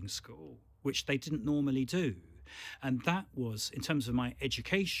boarding school, which they didn't normally do. And that was, in terms of my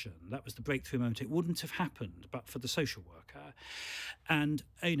education, that was the breakthrough moment. It wouldn't have happened but for the social worker. And,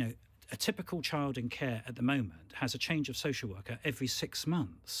 a typical child in care at the moment has a change of social worker every 6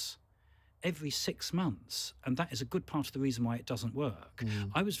 months. Every 6 months. And that is a good part of the reason why it doesn't work.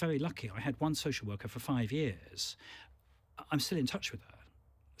 I was very lucky. I had one social worker for 5 years. I'm still in touch with her.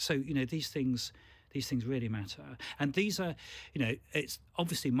 So, these things really matter. And these are, it's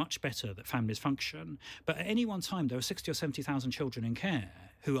obviously much better that families function. But at any one time, there are 60 or 70,000 children in care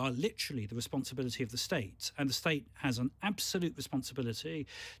who are literally the responsibility of the state. And the state has an absolute responsibility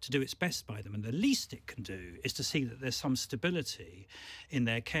to do its best by them. And the least it can do is to see that there's some stability in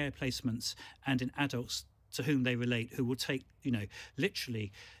their care placements and in adults to whom they relate, who will take,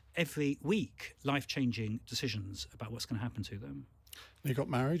 literally every week life-changing decisions about what's going to happen to them. You got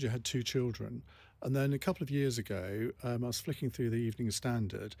married, you had 2 children. And then a couple of years ago, I was flicking through the Evening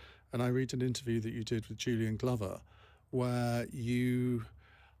Standard and I read an interview that you did with Julian Glover where you,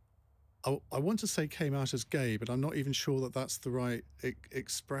 I want to say came out as gay, but I'm not even sure that that's the right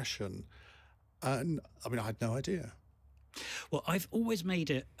expression. And I mean, I had no idea. Well, I've always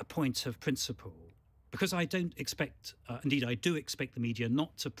made it a point of principle, because I don't expect, indeed I do expect the media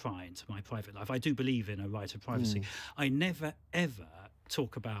not to pry into my private life. I do believe in a right of privacy. I never, ever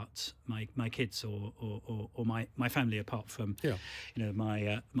talk about my kids or my family apart from,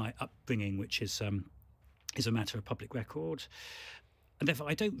 my upbringing, which is a matter of public record. And therefore,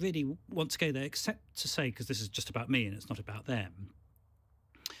 I don't really want to go there, except to say, because this is just about me and it's not about them,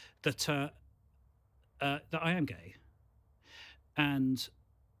 that I am gay. And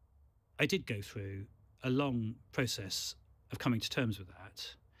I did go through a long process of coming to terms with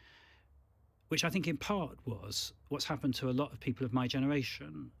that, which I think in part was what's happened to a lot of people of my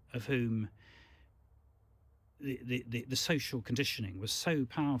generation, of whom the social conditioning was so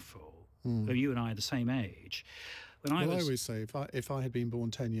powerful. You and I are the same age. I always say, if I had been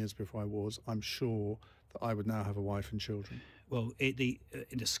born 10 years before I was, I'm sure that I would now have a wife and children. Well, in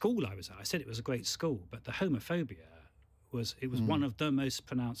the school I was at, I said it was a great school, but the homophobia was one of the most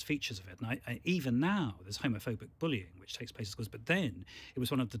pronounced features of it. And even now, there's homophobic bullying, which takes place in schools, but then it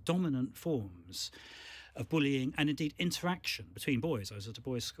was one of the dominant forms of bullying and indeed interaction between boys. I was at a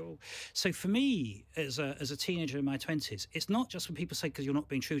boys' school. So for me, as a teenager in my 20s, it's not just when people say, because you're not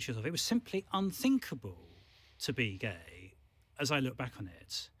being true to yourself, it was simply unthinkable to be gay, as I look back on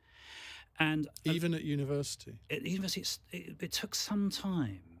it. And even at university? At university, it took some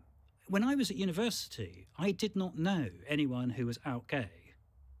time. When I was at university, I did not know anyone who was out gay.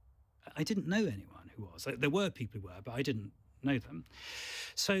 I didn't know anyone who was. There were people who were, but I didn't know them.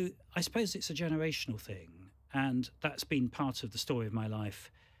 So I suppose it's a generational thing, and that's been part of the story of my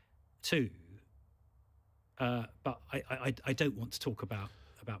life too. But I don't want to talk about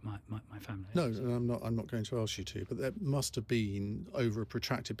my family. No, and I'm not going to ask you to, but there must have been, over a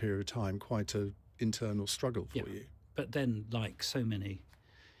protracted period of time, quite an internal struggle for you. But then, like so many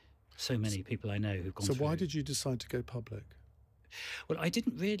people I know who've gone through. So why did you decide to go public? Well, I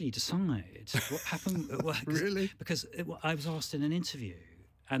didn't really decide what happened. Really? Because I was asked in an interview,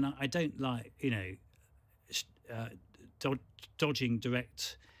 and I don't like, dodging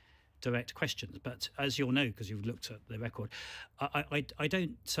direct questions. But as you'll know, because you've looked at the record, I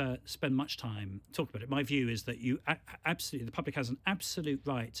don't spend much time talking about it. My view is that the public has an absolute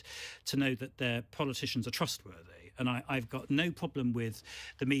right to know that their politicians are trustworthy. And I've got no problem with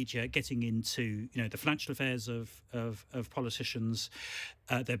the media getting into, the financial affairs of politicians,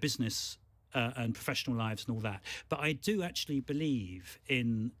 their business and professional lives and all that. But I do actually believe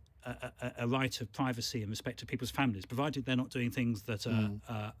in a right of privacy and respect to people's families, provided they're not doing things that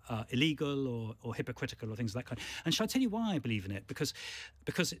are illegal or hypocritical or things of that kind. And shall I tell you why I believe in it? Because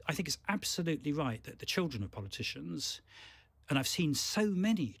I think it's absolutely right that the children of politicians, and I've seen so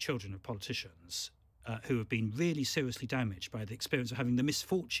many children of politicians who have been really seriously damaged by the experience of having the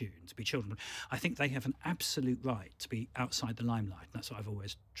misfortune to be children, I think they have an absolute right to be outside the limelight. And that's what I've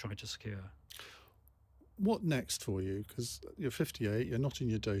always tried to secure. What next for you? Because you're 58, you're not in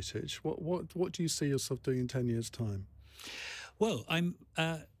your dotage. What do you see yourself doing in 10 years' time? Well, I'm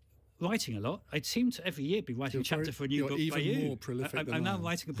writing a lot. I seem to every year be writing a chapter for a new book by you. You're even more prolific than I'm now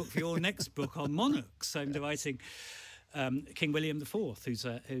writing a book for your next book on monarchs. I'm writing King William IV, who's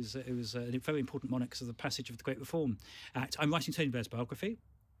a very important monarch because of the passage of the Great Reform Act. I'm writing Tony Blair's biography.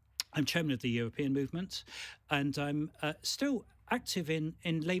 I'm chairman of the European movement, and I'm still active in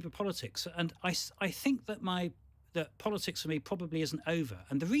Labour politics. And I think that that politics for me probably isn't over.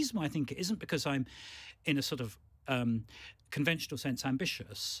 And the reason why I think it isn't because I'm in a sort of conventional sense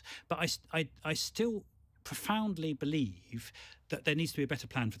ambitious, but I still profoundly believe that there needs to be a better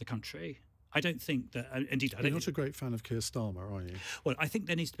plan for the country. I don't think that, indeed, You're not a great fan of Keir Starmer, are you? Well, I think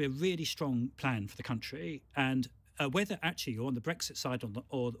there needs to be a really strong plan for the country, and whether actually you're on the Brexit side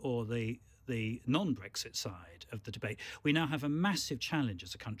or the non-Brexit side of the debate, we now have a massive challenge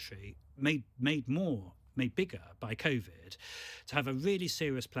as a country, made more made bigger by COVID, to have a really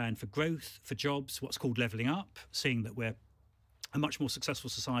serious plan for growth, for jobs, what's called levelling up, seeing that we're a much more successful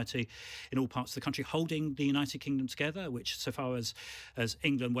society in all parts of the country, holding the United Kingdom together, which, so far as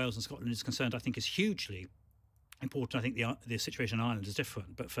England, Wales and Scotland is concerned, I think is hugely important. I think the situation in Ireland is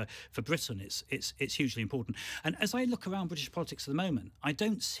different, but for Britain, it's hugely important. And as I look around British politics at the moment, I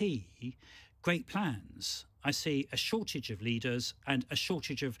don't see great plans. I see a shortage of leaders and a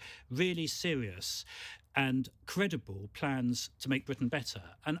shortage of really serious and credible plans to make Britain better.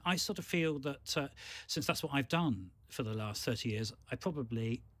 And I sort of feel that since that's what I've done for the last 30 years, I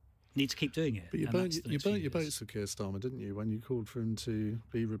probably need to keep doing it. But you burnt your boats with Keir Starmer, didn't you, when you called for him to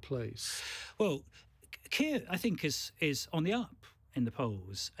be replaced? Well, Keir, I think, is on the up in the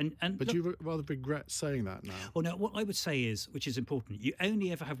polls. But do you rather regret saying that now? Well, no, what I would say is, which is important, you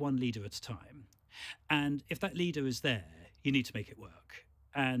only ever have one leader at a time. And if that leader is there, you need to make it work.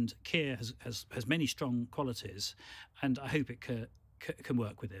 And Keir has many strong qualities, and I hope it can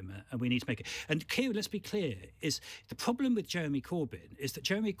work with him, and we need to make it. And Keir, let's be clear, is the problem with Jeremy Corbyn is that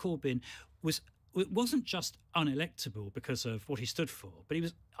Jeremy Corbyn wasn't just unelectable because of what he stood for, but he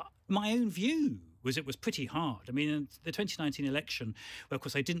was, my own view was it was pretty hard. I mean, in the 2019 election, where of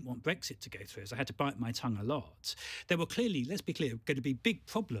course I didn't want Brexit to go through, so I had to bite my tongue a lot, there were clearly, let's be clear, going to be big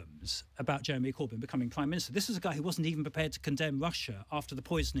problems about Jeremy Corbyn becoming Prime Minister. This is a guy who wasn't even prepared to condemn Russia after the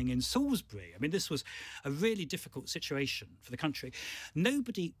poisoning in Salisbury. I mean, this was a really difficult situation for the country.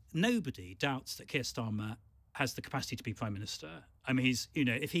 Nobody doubts that Keir Starmer has the capacity to be Prime Minister. I mean,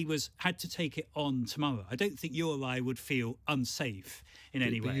 if he had to take it on tomorrow, I don't think you or I would feel unsafe in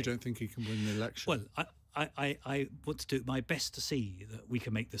any way. But you don't think he can win the election? Well, I want to do my best to see that we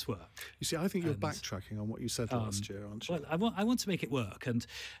can make this work. You see, I think you're backtracking on what you said last year, aren't you? Well, I want to make it work, and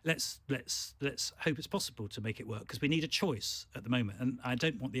let's hope it's possible to make it work, because we need a choice at the moment, and I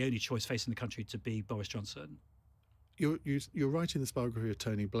don't want the only choice facing the country to be Boris Johnson. You're writing this biography of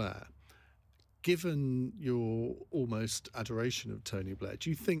Tony Blair. Given your almost adoration of Tony Blair,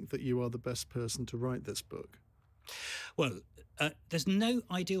 do you think that you are the best person to write this book? Well, there's no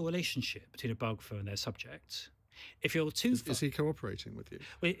ideal relationship between a biographer and their subject. If you're too is he cooperating with you?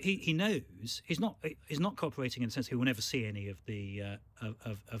 Well, he knows he's not cooperating in the sense he will never see any of the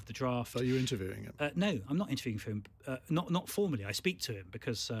of the draft. Are you interviewing him? No, I'm not interviewing for him. Not formally. I speak to him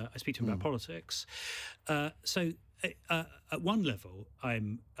because I speak to him about politics. So. At one level,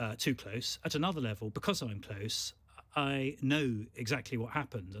 I'm too close. At another level, because I'm close, I know exactly what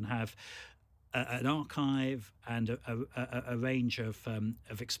happened and have an archive and a range of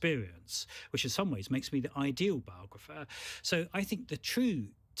experience, which in some ways makes me the ideal biographer. So I think the true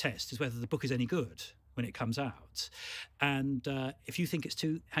test is whether the book is any good when it comes out. And if you think it's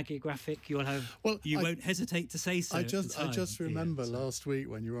too hagiographic, you won't hesitate to say so. I just remember last week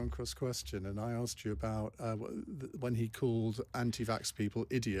when you were on Cross Question and I asked you about when he called anti-vax people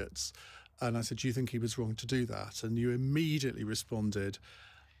idiots, and I said, do you think he was wrong to do that? And you immediately responded,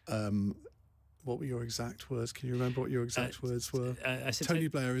 what were your exact words? Can you remember what your exact words were? I said, Tony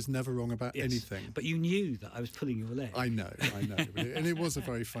Blair is never wrong about anything. But you knew that I was pulling your leg. I know. And it was a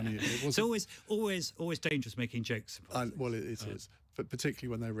very funny... It's always dangerous making jokes. Well, it is. But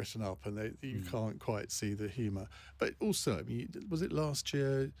particularly when they're written up and you can't quite see the humour. But also, I mean, was it last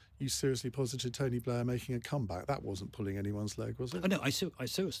year you seriously posited Tony Blair making a comeback? That wasn't pulling anyone's leg, was it? Oh, no, I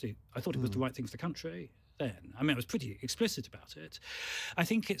seriously... I thought it was the right thing for the country. Then. I mean, I was pretty explicit about it. I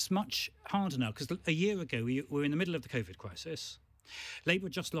think it's much harder now because a year ago we were in the middle of the COVID crisis. Labour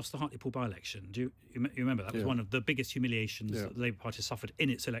just lost the Hartlepool by-election. Do you remember that? Was one of the biggest humiliations that the Labour Party suffered in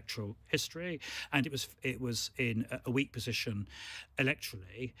its electoral history, and it was in a weak position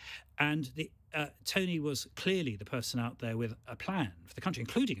electorally. And Tony was clearly the person out there with a plan for the country,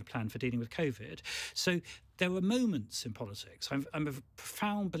 including a plan for dealing with COVID. So there were moments in politics. I'm a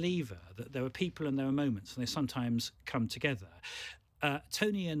profound believer that there are people and there are moments, and they sometimes come together.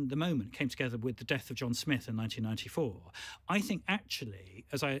 Tony and the moment came together with the death of John Smith in 1994. I think actually,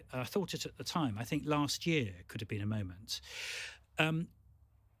 as I thought it at the time, I think last year could have been a moment.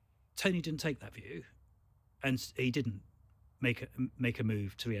 Tony didn't take that view, and he didn't make a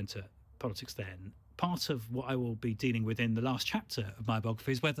move to re-enter politics then. Part of what I will be dealing with in the last chapter of my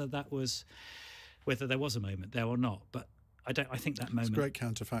biography is whether there was a moment there or not. But I think that moment... It's great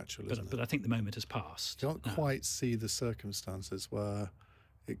counterfactual, isn't it? But I think the moment has passed. You can't quite see the circumstances where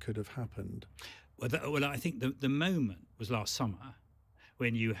it could have happened. Well, I think the moment was last summer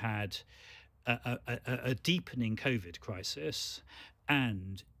when you had a deepening COVID crisis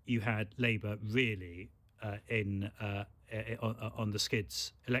and you had Labour really in on the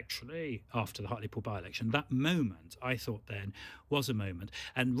skids electorally after the Hartlepool by-election. That moment, I thought then, was a moment.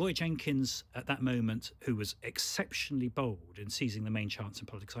 And Roy Jenkins, at that moment, who was exceptionally bold in seizing the main chance in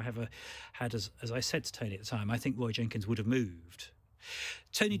politics, as I said to Tony at the time, I think Roy Jenkins would have moved.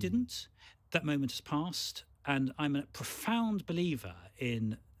 Tony didn't. That moment has passed. And I'm a profound believer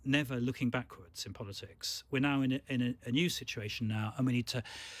in never looking backwards in politics. We're now in a new situation now, and we need to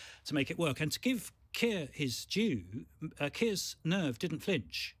make it work. And to give Keir his due, Keir's nerve didn't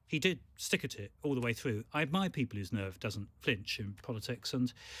flinch. He did stick at it all the way through. I admire people whose nerve doesn't flinch in politics,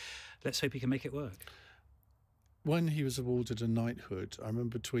 and let's hope he can make it work. When he was awarded a knighthood, I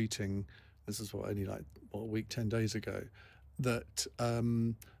remember tweeting, this is only a week, 10 days ago, that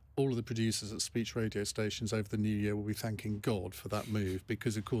all of the producers at speech radio stations over the new year will be thanking God for that move,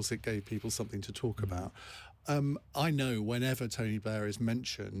 because, of course, it gave people something to talk about. I know whenever Tony Blair is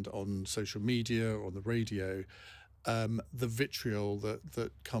mentioned on social media or on the radio, the vitriol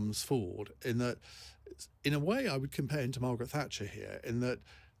that comes forward, in that, in a way, I would compare him to Margaret Thatcher here, in that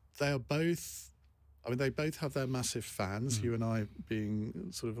they are both, they both have their massive fans, you and I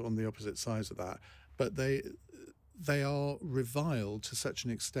being sort of on the opposite sides of that, but they are reviled to such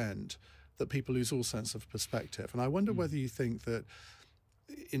an extent that people lose all sense of perspective. And I wonder whether you think that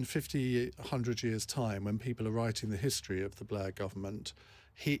in 50, 100 years' time, when people are writing the history of the Blair government,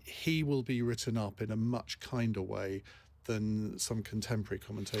 he will be written up in a much kinder way than some contemporary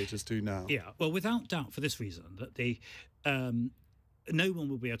commentators do now. Yeah, well, without doubt, for this reason, that no one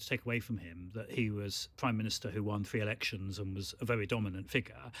will be able to take away from him that he was Prime Minister who won 3 elections and was a very dominant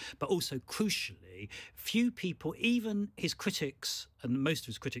figure. But also, crucially, few people, even his critics, and most of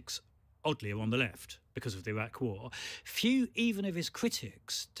his critics, oddly, are on the left because of the Iraq War, few even of his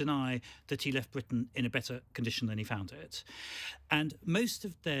critics deny that he left Britain in a better condition than he found it. And most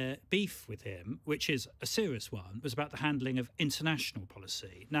of their beef with him, which is a serious one, was about the handling of international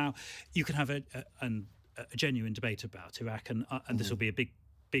policy. Now, you can have a genuine debate about Iraq, and this will be a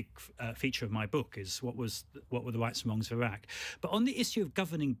big feature of my book, is what were the rights and wrongs of Iraq. But on the issue of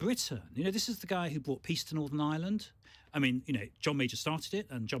governing Britain, this is the guy who brought peace to Northern Ireland. I mean, John Major started it,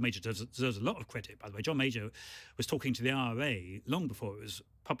 and John Major deserves a lot of credit, by the way. John Major was talking to the IRA long before it was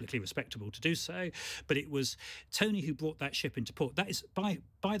publicly respectable to do so, but it was Tony who brought that ship into port. That is, by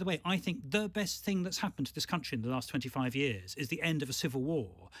the way, I think the best thing that's happened to this country in the last 25 years is the end of a civil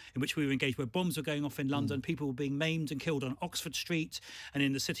war in which we were engaged, where bombs were going off in London, people were being maimed and killed on Oxford Street and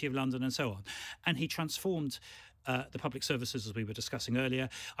in the City of London and so on. And he transformed the public services, as we were discussing earlier.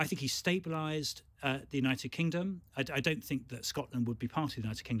 I think he stabilised the United Kingdom. I don't think that Scotland would be part of the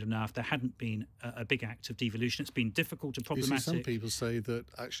United Kingdom now if there hadn't been a big act of devolution. It's been difficult and problematic. Some people say that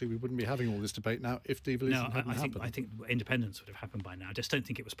actually we wouldn't be having all this debate now if devolution hadn't happened. I think independence would have happened by now. I just don't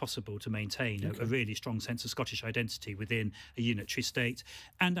think it was possible to maintain a really strong sense of Scottish identity within a unitary state.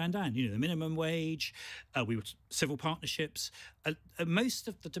 And the minimum wage, civil partnerships, most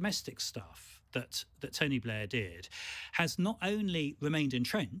of the domestic stuff that Tony Blair did has not only remained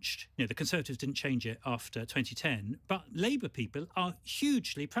entrenched, the Conservatives didn't change it after 2010, but Labour people are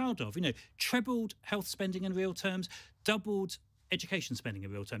hugely proud of, trebled health spending in real terms, doubled education spending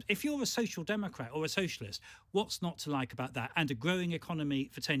in real terms. If you're a social democrat or a socialist, what's not to like about that? And a growing economy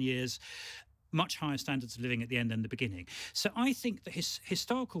for 10 years, much higher standards of living at the end than the beginning. So I think that his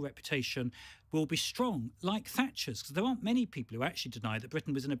historical reputation will be strong, like Thatcher's, because there aren't many people who actually deny that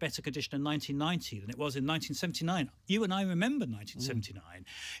Britain was in a better condition in 1990 than it was in 1979. You and I remember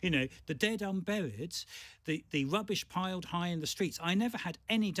 1979. The dead unburied, the rubbish piled high in the streets. I never had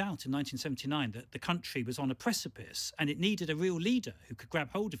any doubt in 1979 that the country was on a precipice and it needed a real leader who could grab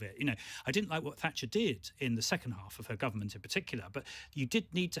hold of it. I didn't like what Thatcher did in the second half of her government in particular, but you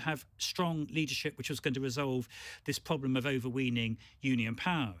did need to have strong leadership which was going to resolve this problem of overweening union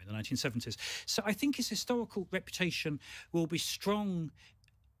power in the 1970s. So I think his historical reputation will be strong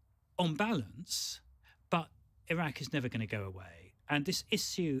on balance, but Iraq is never going to go away. And this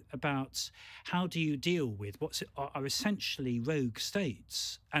issue about how do you deal with what are essentially rogue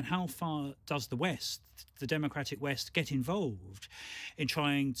states, and how far does the West, the democratic West, get involved in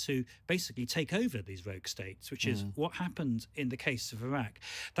trying to basically take over these rogue states, which is what happened in the case of Iraq.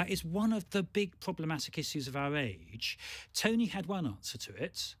 That is one of the big problematic issues of our age. Tony had one answer to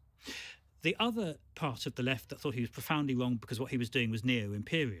it. The other part of the left that thought he was profoundly wrong because what he was doing was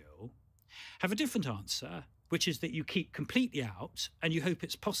neo-imperial have a different answer, which is that you keep completely out and you hope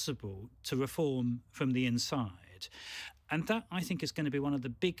it's possible to reform from the inside. And that, I think, is going to be one of the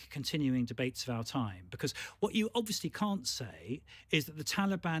big continuing debates of our time, because what you obviously can't say is that the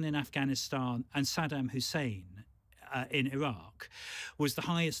Taliban in Afghanistan and Saddam Hussein in Iraq was the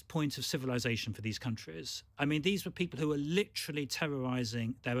highest point of civilization for these countries. I mean, these were people who were literally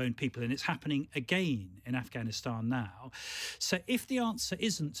terrorizing their own people, and it's happening again in Afghanistan now. So if the answer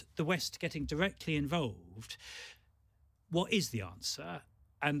isn't the West getting directly involved, what is the answer?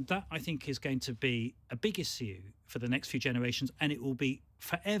 And that, I think, is going to be a big issue for the next few generations, and it will be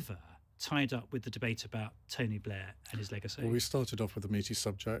forever tied up with the debate about Tony Blair and his legacy. Well, we started off with a meaty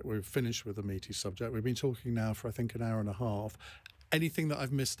subject. We've finished with a meaty subject. We've been talking now for, I think, an hour and a half. Anything that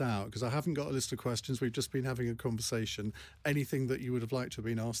I've missed out? Because I haven't got a list of questions. We've just been having a conversation. Anything that you would have liked to have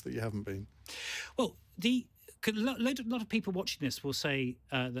been asked that you haven't been? Well, a lot of people watching this will say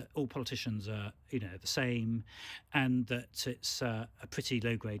that all politicians are, the same, and that it's a pretty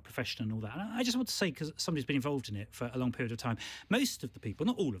low-grade profession and all that. And I just want to say, because somebody's been involved in it for a long period of time, most of the people,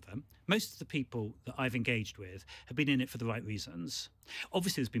 not all of them, most of the people that I've engaged with have been in it for the right reasons.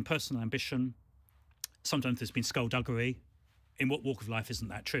 Obviously, there's been personal ambition. Sometimes there's been skullduggery. In what walk of life isn't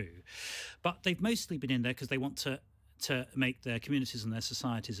that true? But they've mostly been in there because they want to make their communities and their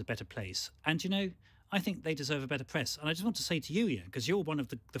societies a better place. And, I think they deserve a better press. And I just want to say to you, Iain, because you're one of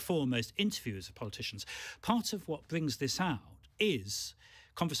the foremost interviewers of politicians, part of what brings this out is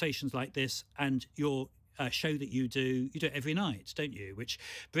conversations like this and your show that you do it every night, don't you, which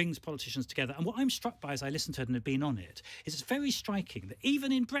brings politicians together. And what I'm struck by as I listen to it and have been on it is it's very striking that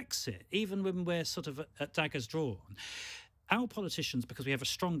even in Brexit, even when we're sort of at daggers drawn, our politicians, because we have a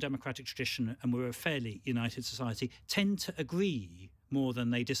strong democratic tradition and we're a fairly united society, tend to agree more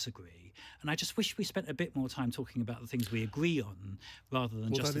than they disagree. And I just wish we spent a bit more time talking about the things we agree on rather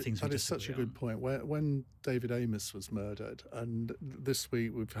than just the things we disagree on. That is such a good point. When David Amos was murdered, and this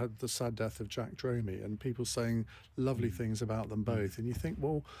week we've had the sad death of Jack Dromey, and people saying lovely things about them both, and you think,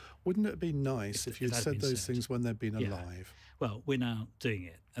 well, wouldn't it be nice if you'd said those things when they'd been alive? Well, we're now doing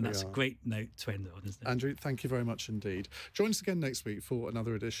it, and that's a great note to end on, isn't it? Andrew, thank you very much indeed. Join us again next week for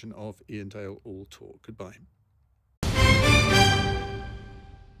another edition of Iain Dale All Talk. Goodbye.